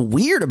tastes a little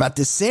weird about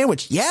this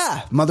sandwich.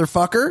 Yeah,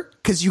 motherfucker,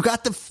 because you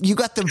got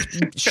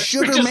the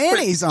sugar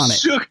mayonnaise on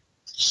it.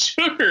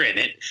 Sugar in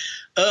it.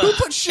 Who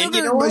put sugar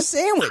in my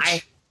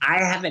sandwich?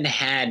 I haven't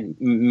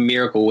had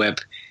Miracle Whip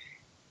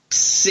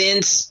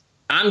since,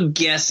 I'm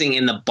guessing,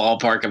 in the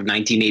ballpark of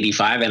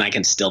 1985, and I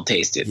can still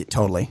taste it. Yeah,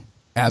 totally,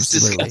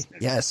 absolutely.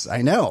 Yes,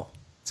 I know.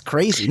 It's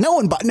crazy. No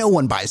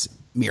one buys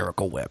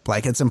Miracle Whip.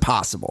 Like, it's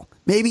impossible.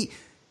 Maybe.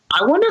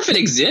 I wonder if it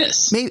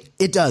exists. Maybe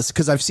it does,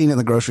 because I've seen it in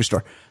the grocery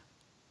store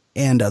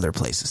and other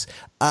places.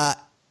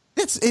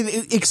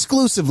 It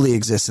exclusively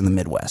exists in the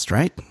Midwest,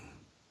 right?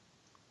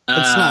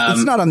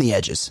 It's not on the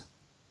edges.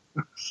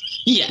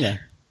 Yeah.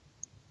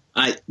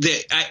 I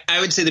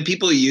would say the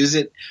people who use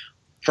it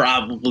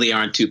probably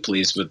aren't too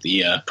pleased with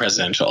the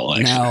presidential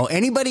election. No,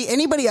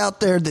 anybody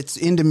out there that's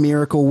into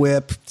Miracle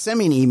Whip, send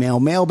me an email,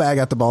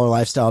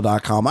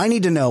 mailbag@theballerlifestyle.com. I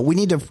need to know. We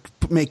need to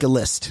make a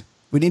list.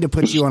 We need to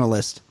put you on a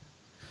list.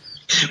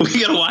 We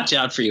got to watch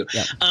out for you.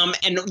 Yep.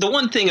 And the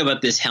one thing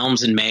about this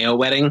Helms and Mayo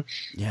wedding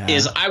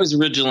is I was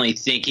originally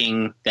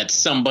thinking that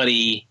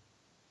somebody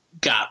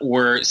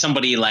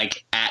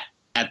like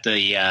at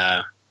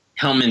the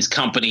Hellman's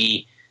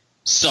company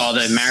saw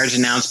the marriage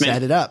announcement,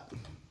 set it up,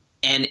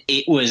 and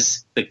it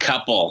was the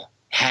couple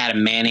had a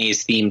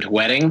mayonnaise themed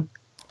wedding.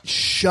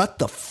 Shut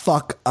the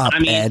fuck up,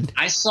 Ed.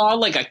 I saw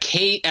like a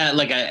cake,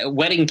 like a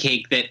wedding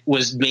cake that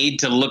was made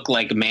to look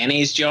like a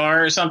mayonnaise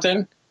jar or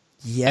something.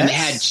 Yes, and they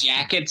had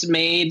jackets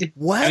made.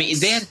 What? I mean,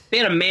 they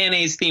had a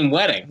mayonnaise themed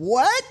wedding.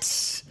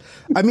 What?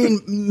 I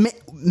mean,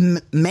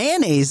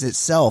 mayonnaise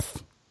itself,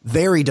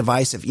 very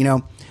divisive. You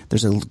know,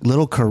 there's a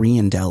little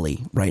Korean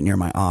deli right near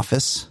my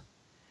office.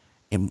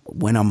 And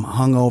when I'm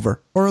hungover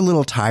or a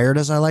little tired,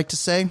 as I like to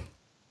say,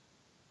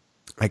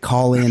 I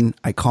call in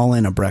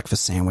a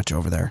breakfast sandwich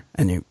over there,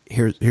 and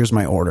here's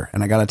my order.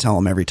 And I got to tell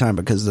them every time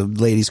because the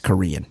lady's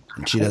Korean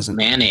and she doesn't.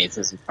 Mayonnaise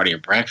isn't part of your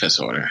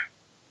breakfast order.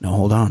 No,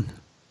 hold on.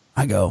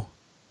 I go,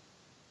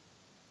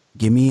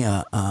 give me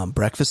a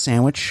breakfast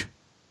sandwich,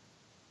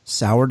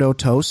 sourdough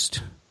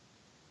toast,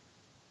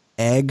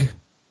 egg,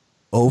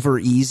 over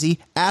easy.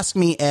 Ask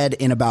me, Ed,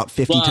 in about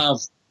 50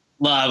 times.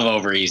 Love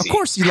over easy. Of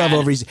course you love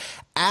over easy.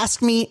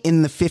 Ask me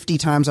in the 50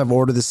 times I've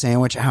ordered the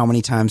sandwich how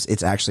many times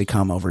it's actually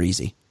come over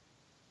easy.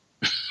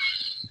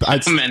 How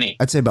many?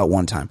 I'd say about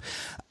one time.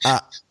 I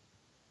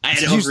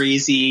had over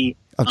easy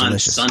on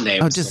Sunday.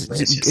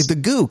 Just the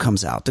goo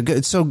comes out. The goo,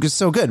 it's so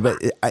good,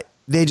 but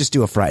they just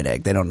do a fried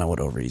egg. They don't know what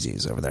over easy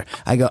is over there.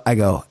 I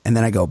go, and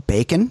then I go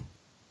bacon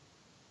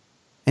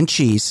and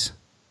cheese,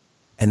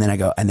 and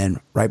then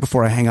right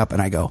before I hang up,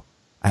 and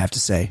I have to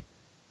say,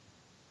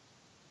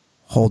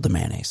 hold the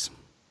mayonnaise.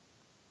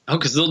 Oh,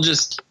 because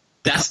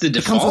that's the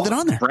default. It comes with it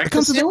on there.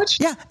 Breakfast sandwich?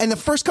 Yeah, and the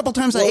first couple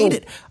times I ate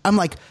it, I'm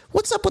like,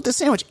 what's up with the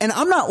sandwich? And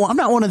I'm not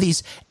one of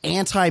these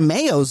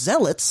anti-mayo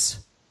zealots,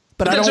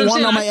 but I don't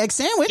want it on my egg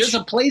sandwich. There's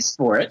a place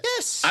for it.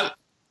 Yes.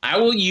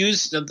 I'll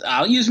use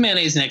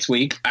mayonnaise next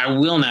week. I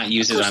will not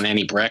use it on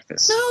any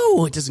breakfast.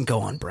 No, it doesn't go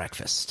on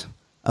breakfast.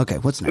 Okay,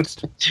 what's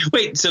next?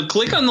 Wait, so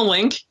click on the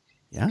link.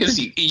 Yeah. Because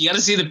you got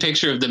to see the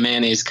picture of the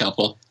mayonnaise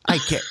couple. I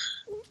get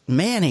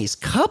mayonnaise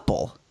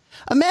couple.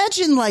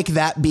 Imagine like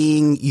that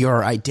being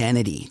your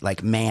identity,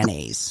 like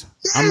mayonnaise.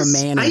 Yes, I'm a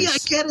mayonnaise. I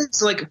get it.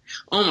 It's like,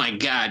 oh my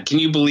God, can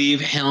you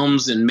believe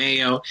Helms and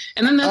Mayo?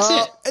 And then that's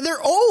it.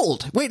 They're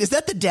old. Wait, is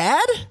that the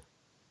dad?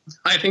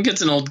 I think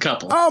it's an old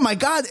couple. Oh my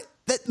God.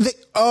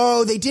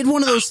 They did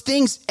one of those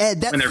things,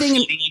 Ed. That when they're thing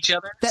feeding each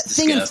other. That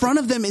thing in front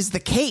of them is the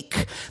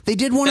cake. They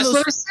did one of those.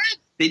 That's what I said.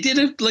 They did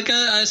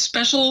a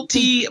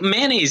specialty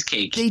mayonnaise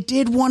cake. They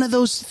did one of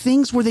those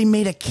things where they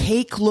made a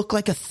cake look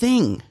like a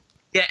thing.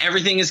 Yeah,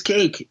 everything is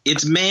cake.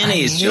 It's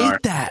mayonnaise jar. I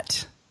hate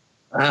that.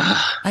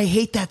 I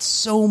hate that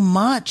so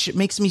much. It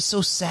makes me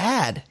so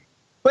sad.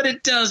 But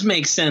it does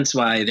make sense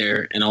why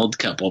they're an old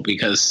couple,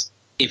 because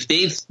if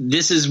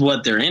this is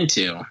what they're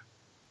into,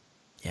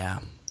 Yeah.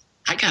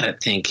 I gotta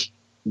think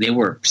they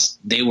were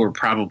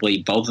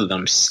probably both of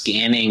them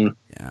scanning.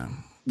 Yeah.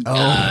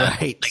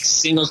 Right. Like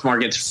singles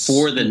markets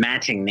for the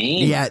matching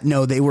name. Yeah,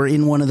 no, they were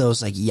in one of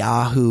those like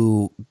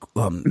Yahoo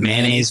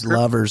mayonnaise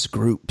lovers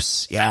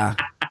groups. Yeah.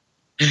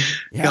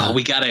 Yeah. Oh,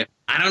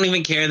 I don't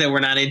even care that we're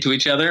not into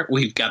each other.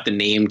 We've got the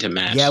name to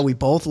match. Yeah, we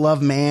both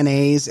love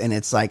mayonnaise, and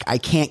it's like I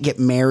can't get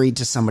married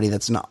to somebody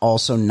that's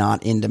also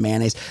not into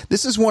mayonnaise.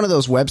 This is one of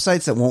those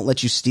websites that won't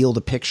let you steal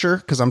the picture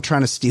because I'm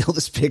trying to steal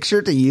this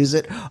picture to use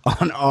it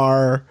on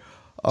our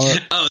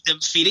them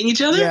feeding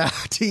each other? Yeah,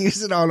 to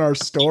use it on our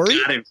story.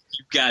 You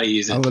gotta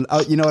use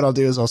it. You know what I'll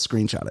do is I'll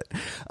screenshot it.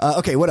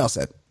 Okay, what else,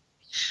 Ed?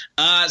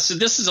 So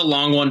this is a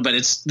long one, but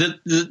it's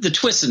the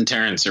twists and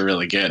turns are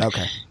really good.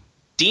 Okay.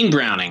 Dean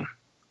Browning,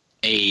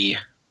 a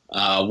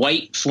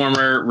white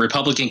former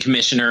Republican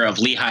commissioner of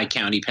Lehigh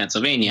County,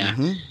 Pennsylvania,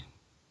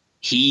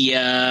 he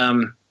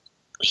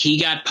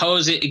got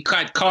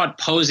caught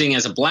posing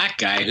as a black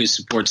guy who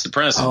supports the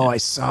president. Oh, I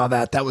saw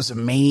that. That was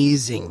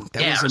amazing.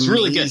 It was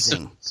really good.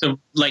 So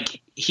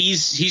like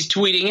he's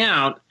tweeting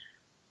out.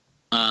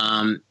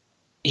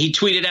 He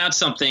tweeted out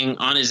something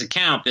on his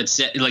account that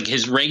said, like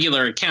his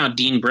regular account,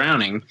 Dean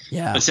Browning,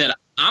 that said,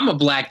 "I'm a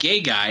black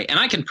gay guy, and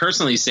I can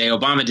personally say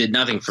Obama did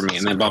nothing for me,"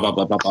 and then blah blah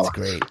blah blah blah. That's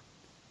great.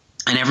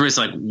 And everyone's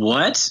like,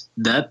 "What?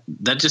 That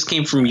just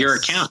came from your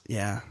account?"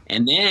 Yeah.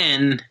 And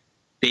then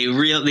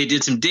they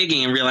did some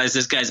digging and realized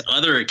this guy's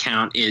other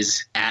account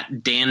is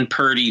at Dan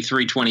Purdy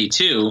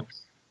 322,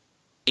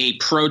 a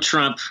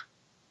pro-Trump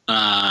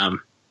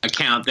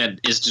account that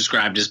is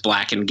described as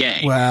black and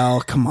gay.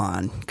 Well, come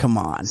on.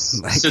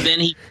 Like, so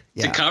then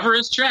to cover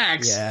his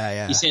tracks,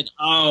 he said,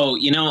 "Oh,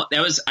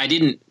 I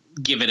didn't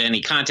give it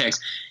any context.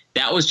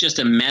 That was just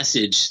a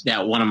message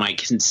that one of my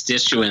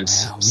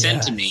constituents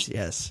sent to me.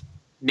 Yes.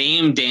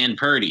 Named Dan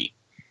Purdy."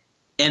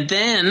 And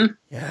then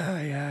he's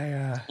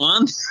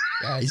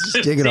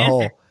just digging a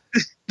hole.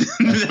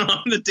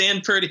 On the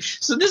Dan Purdy.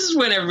 So this is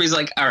when everybody's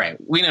like, "All right,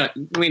 we know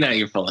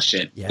you're full of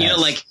shit."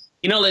 Yes.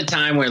 The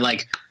time where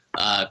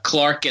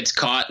Clark gets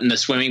caught in the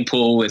swimming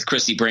pool with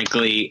Christy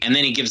Brinkley, and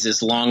then he gives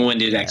this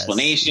long-winded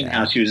explanation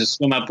how she was a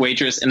swim-up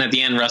waitress, and at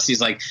the end, Rusty's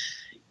like,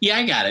 "Yeah,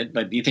 I got it,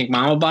 but do you think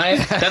Mom will buy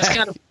it?" That's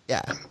kind of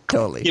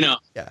totally.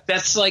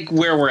 That's like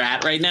where we're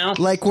at right now.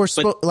 Like we're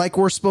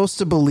supposed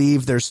to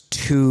believe there's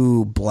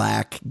two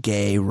black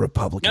gay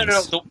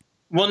Republicans.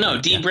 No.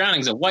 Dean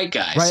Browning's a white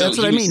guy, right? So that's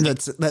what I mean.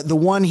 That's the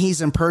one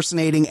he's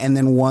impersonating, and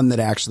then one that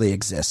actually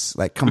exists.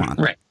 Like, come on,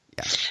 right?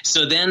 Yeah.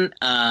 So then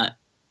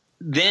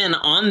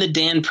on the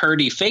Dan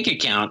Purdy fake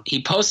account,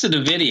 he posted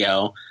a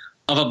video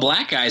of a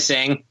black guy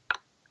saying,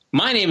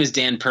 "My name is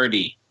Dan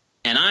Purdy,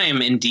 and I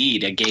am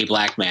indeed a gay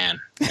black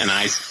man, and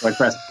I support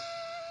president."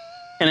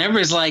 And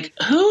everybody's like,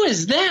 "Who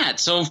is that?"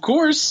 So, of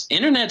course,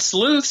 internet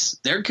sleuths,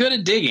 they're good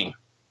at digging.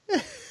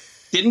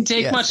 Didn't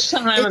take much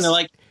time, and they're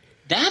like,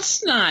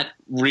 "That's not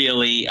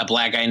really a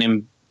black guy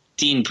named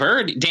Dan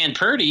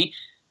Purdy.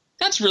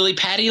 That's really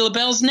Patti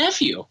LaBelle's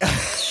nephew."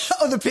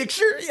 Oh, the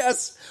picture?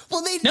 Yes.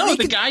 Well,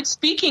 the guy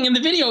speaking in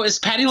the video is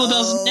Patti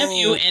LaBelle's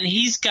nephew, and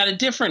he's got a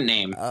different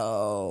name.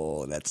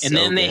 Oh, that's and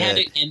then they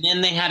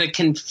had to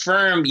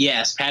confirm.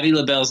 Yes, Patti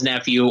LaBelle's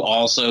nephew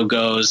also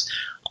goes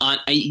on.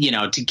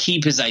 To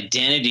keep his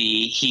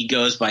identity, he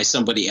goes by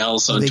somebody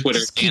else on Twitter.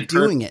 Just keep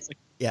doing it.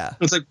 Yeah,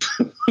 it's like,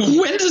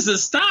 when does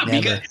this stop?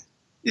 Never.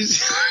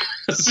 Because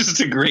it's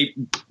just a great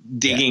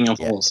digging of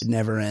holes. It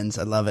never ends.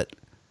 I love it.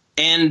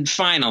 And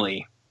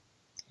finally,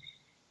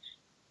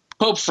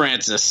 Pope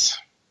Francis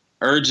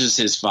urges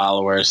his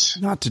followers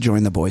not to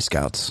join the Boy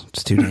Scouts.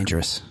 It's too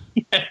dangerous.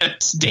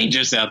 It's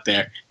dangerous out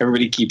there.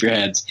 Everybody keep your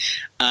heads.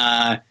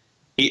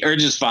 He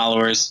urges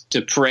followers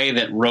to pray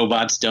that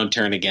robots don't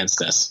turn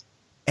against us.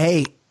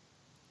 Hey,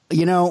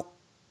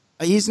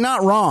 he's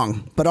not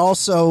wrong, but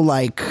also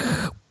like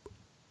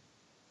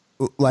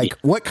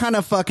what kind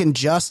of fucking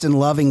just and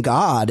loving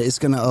God is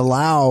going to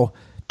allow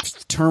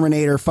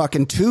Terminator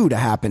fucking 2 to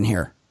happen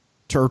here?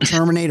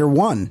 Terminator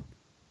 1.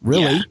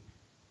 Really? Yeah.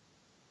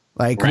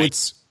 Like,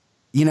 what's...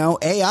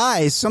 AI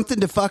is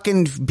something to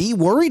fucking be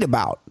worried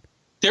about.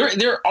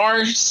 There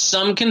are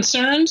some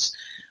concerns,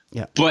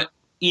 but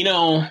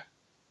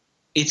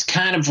it's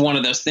kind of one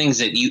of those things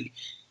that you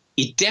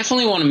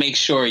definitely want to make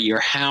sure your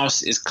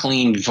house is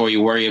clean before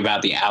you worry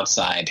about the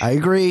outside. I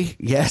agree.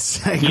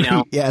 Yes, I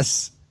agree.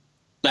 Yes,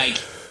 like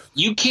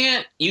you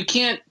can't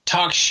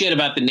talk shit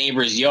about the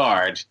neighbor's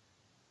yard.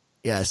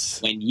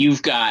 Yes. When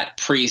you've got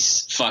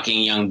priests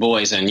fucking young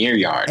boys in your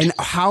yard. And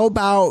how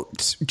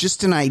about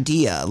just an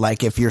idea?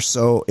 Like if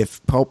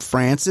Pope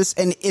Francis,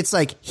 and it's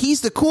like,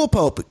 he's the cool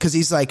Pope because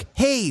he's like,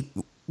 hey,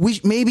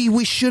 maybe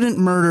we shouldn't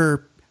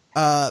murder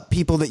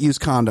people that use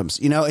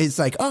condoms. It's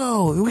like,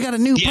 oh, we got a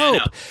new Pope. No,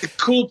 the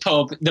cool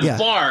Pope, the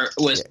bar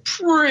was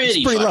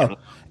pretty low.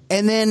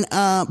 And then,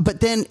 but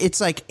then it's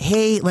like,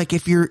 hey, like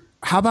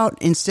how about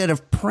instead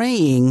of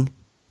praying,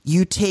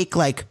 you take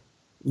like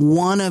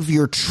one of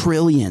your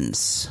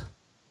trillions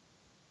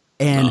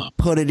and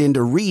put it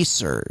into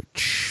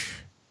research.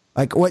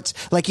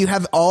 Like you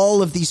have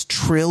all of these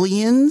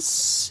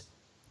trillions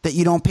that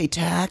you don't pay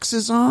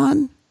taxes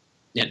on.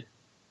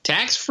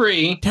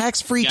 Tax-free.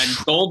 Tax-free.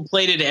 Got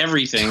gold-plated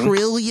everything.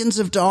 Trillions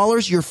of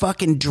dollars. You're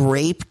fucking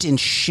draped in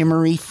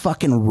shimmery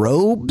fucking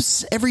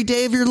robes every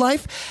day of your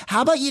life.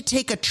 How about you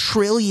take $1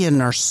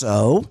 trillion or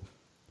so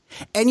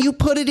and you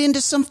put it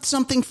into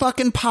something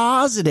fucking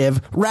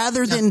positive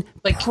rather than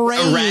like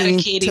praying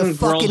eradicating to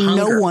fucking world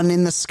hunger. no one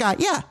in the sky.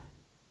 Yeah.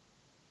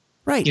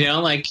 Right. You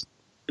know, like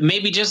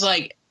maybe just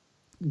like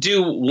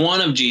do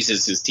one of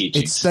Jesus's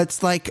teachings.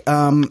 That's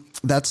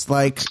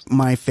like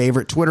my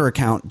favorite Twitter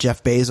account.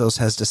 Jeff Bezos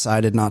has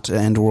decided not to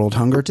end world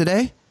hunger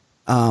today.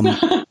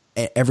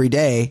 Every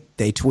day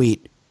they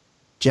tweet,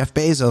 Jeff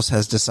Bezos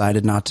has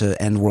decided not to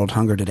end world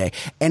hunger today.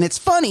 And it's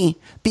funny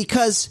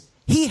because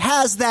he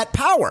has that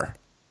power.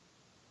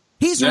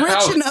 He's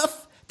rich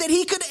enough that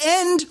he could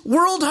end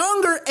world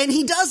hunger, and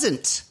he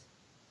doesn't.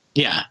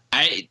 Yeah.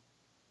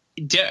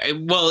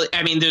 Well,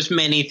 I mean, there's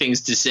many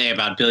things to say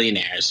about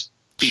billionaires.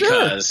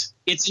 Because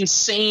it's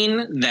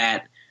insane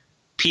that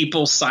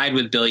people side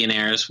with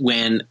billionaires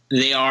when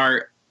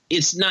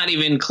it's not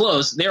even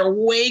close. They're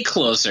way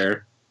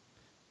closer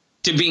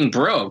to being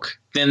broke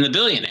than the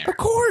billionaire. Of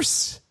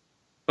course.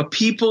 But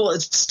people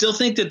still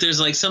think that there's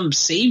like some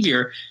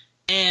savior,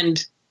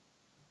 and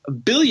a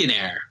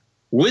billionaire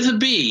with a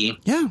B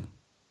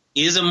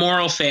is a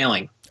moral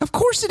failing. Of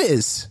course it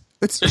is.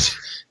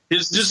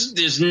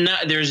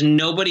 There's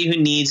nobody who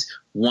needs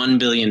 $1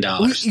 billion.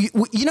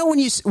 You know,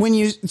 when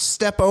you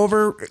step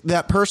over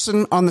that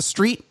person on the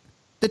street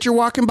that you're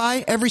walking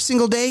by every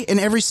single day in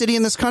every city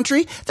in this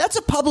country, that's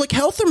a public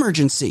health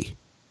emergency.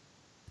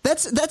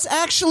 That's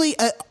actually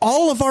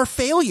all of our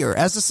failure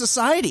as a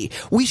society.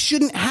 We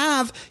shouldn't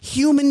have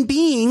human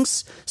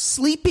beings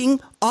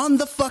sleeping on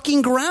the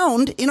fucking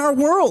ground in our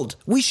world.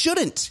 We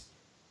shouldn't.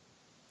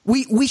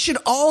 We should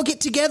all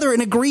get together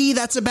and agree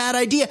that's a bad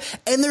idea.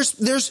 And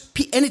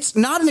and it's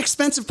not an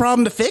expensive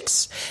problem to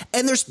fix.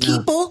 And there's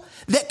people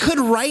that could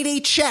write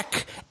a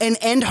check and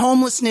end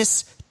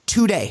homelessness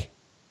today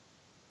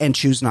and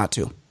choose not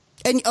to.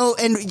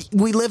 And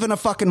we live in a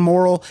fucking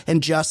moral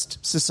and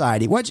just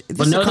society. This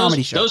is a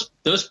comedy show.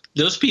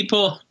 Those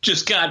people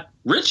just got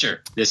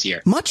richer this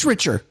year. Much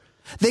richer.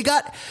 They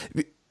got.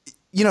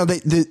 You know,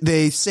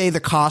 they say the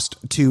cost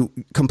to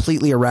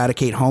completely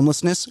eradicate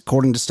homelessness,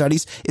 according to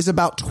studies, is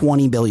about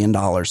 $20 billion.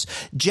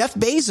 Jeff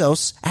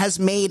Bezos has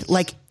made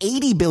like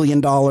 $80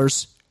 billion or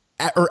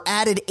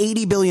added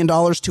 $80 billion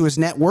to his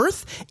net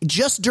worth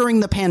just during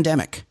the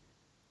pandemic.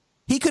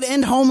 He could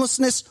end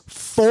homelessness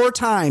 4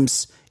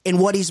 times in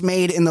what he's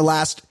made in the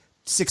last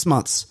 6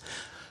 months.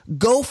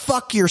 Go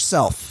fuck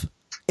yourself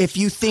if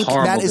you think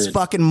that is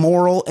fucking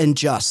moral and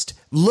just.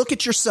 Look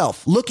at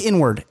yourself. Look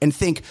inward and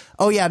think,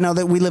 oh, yeah, no,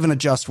 that we live in a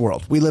just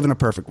world. We live in a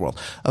perfect world.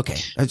 Okay.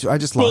 I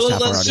just lost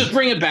half our audience. Let's just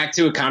bring it back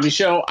to a comedy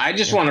show. I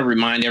just want to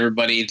remind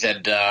everybody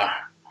that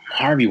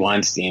Harvey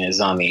Weinstein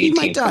is on the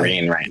 18th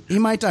green, right? He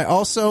might die.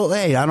 Also,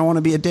 hey, I don't want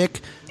to be a dick.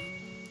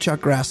 Chuck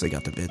Grassley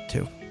got the bid,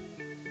 too.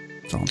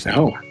 That's all I'm saying.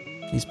 Oh.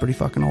 He's pretty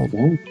fucking old.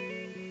 Well,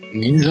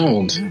 he's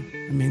old. Yeah.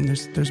 I mean,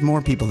 there's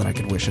more people that I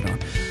could wish it on.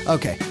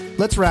 Okay,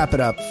 let's wrap it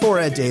up. For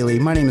Ed Daly,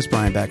 my name is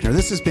Brian Beckner.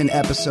 This has been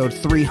episode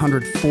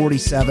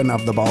 347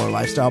 of the Baller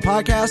Lifestyle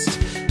Podcast.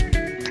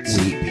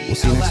 We'll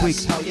see you next week.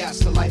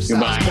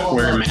 Goodbye.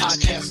 Wear a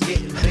mask.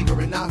 Getting bigger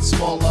and not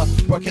smaller.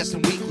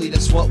 Broadcasting weekly,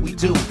 that's what we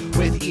do.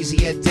 With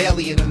Easy Ed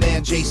Daly and the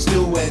man Jay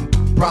Stu and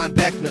Brian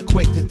Beckner,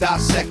 quick to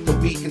dissect the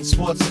week in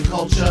sports and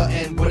culture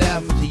and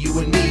whatever to you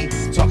and me.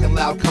 Talking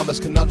loud comers,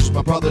 conundrums,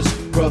 my brothers.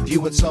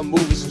 Reviewing some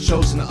movies and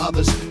shows and the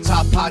others.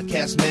 Top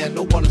podcast, man,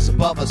 no one is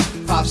above us.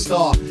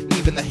 5-star,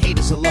 even the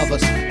haters will love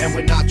us. And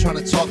we're not trying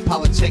to talk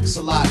politics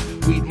a lot.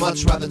 We'd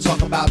much rather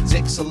talk about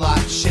dicks a lot.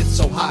 Shit's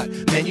so hot,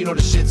 man, you know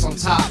the shit's on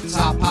top.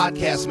 Top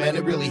podcast, man,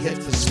 it really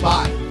hits the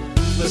spot.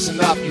 Listen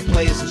up, you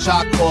players and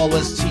shot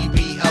callers.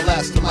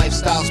 TBLS, the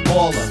Lifestyle's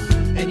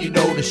Baller. And you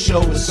know the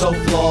show is so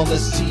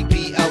flawless.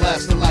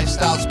 TBLS, the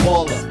Lifestyle's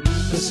Baller.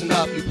 Listen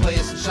up, you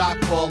players and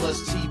shot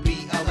callers.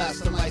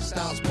 TBLS, the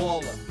Lifestyle's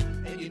Baller.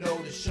 And you know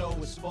the show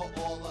is for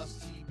all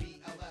us.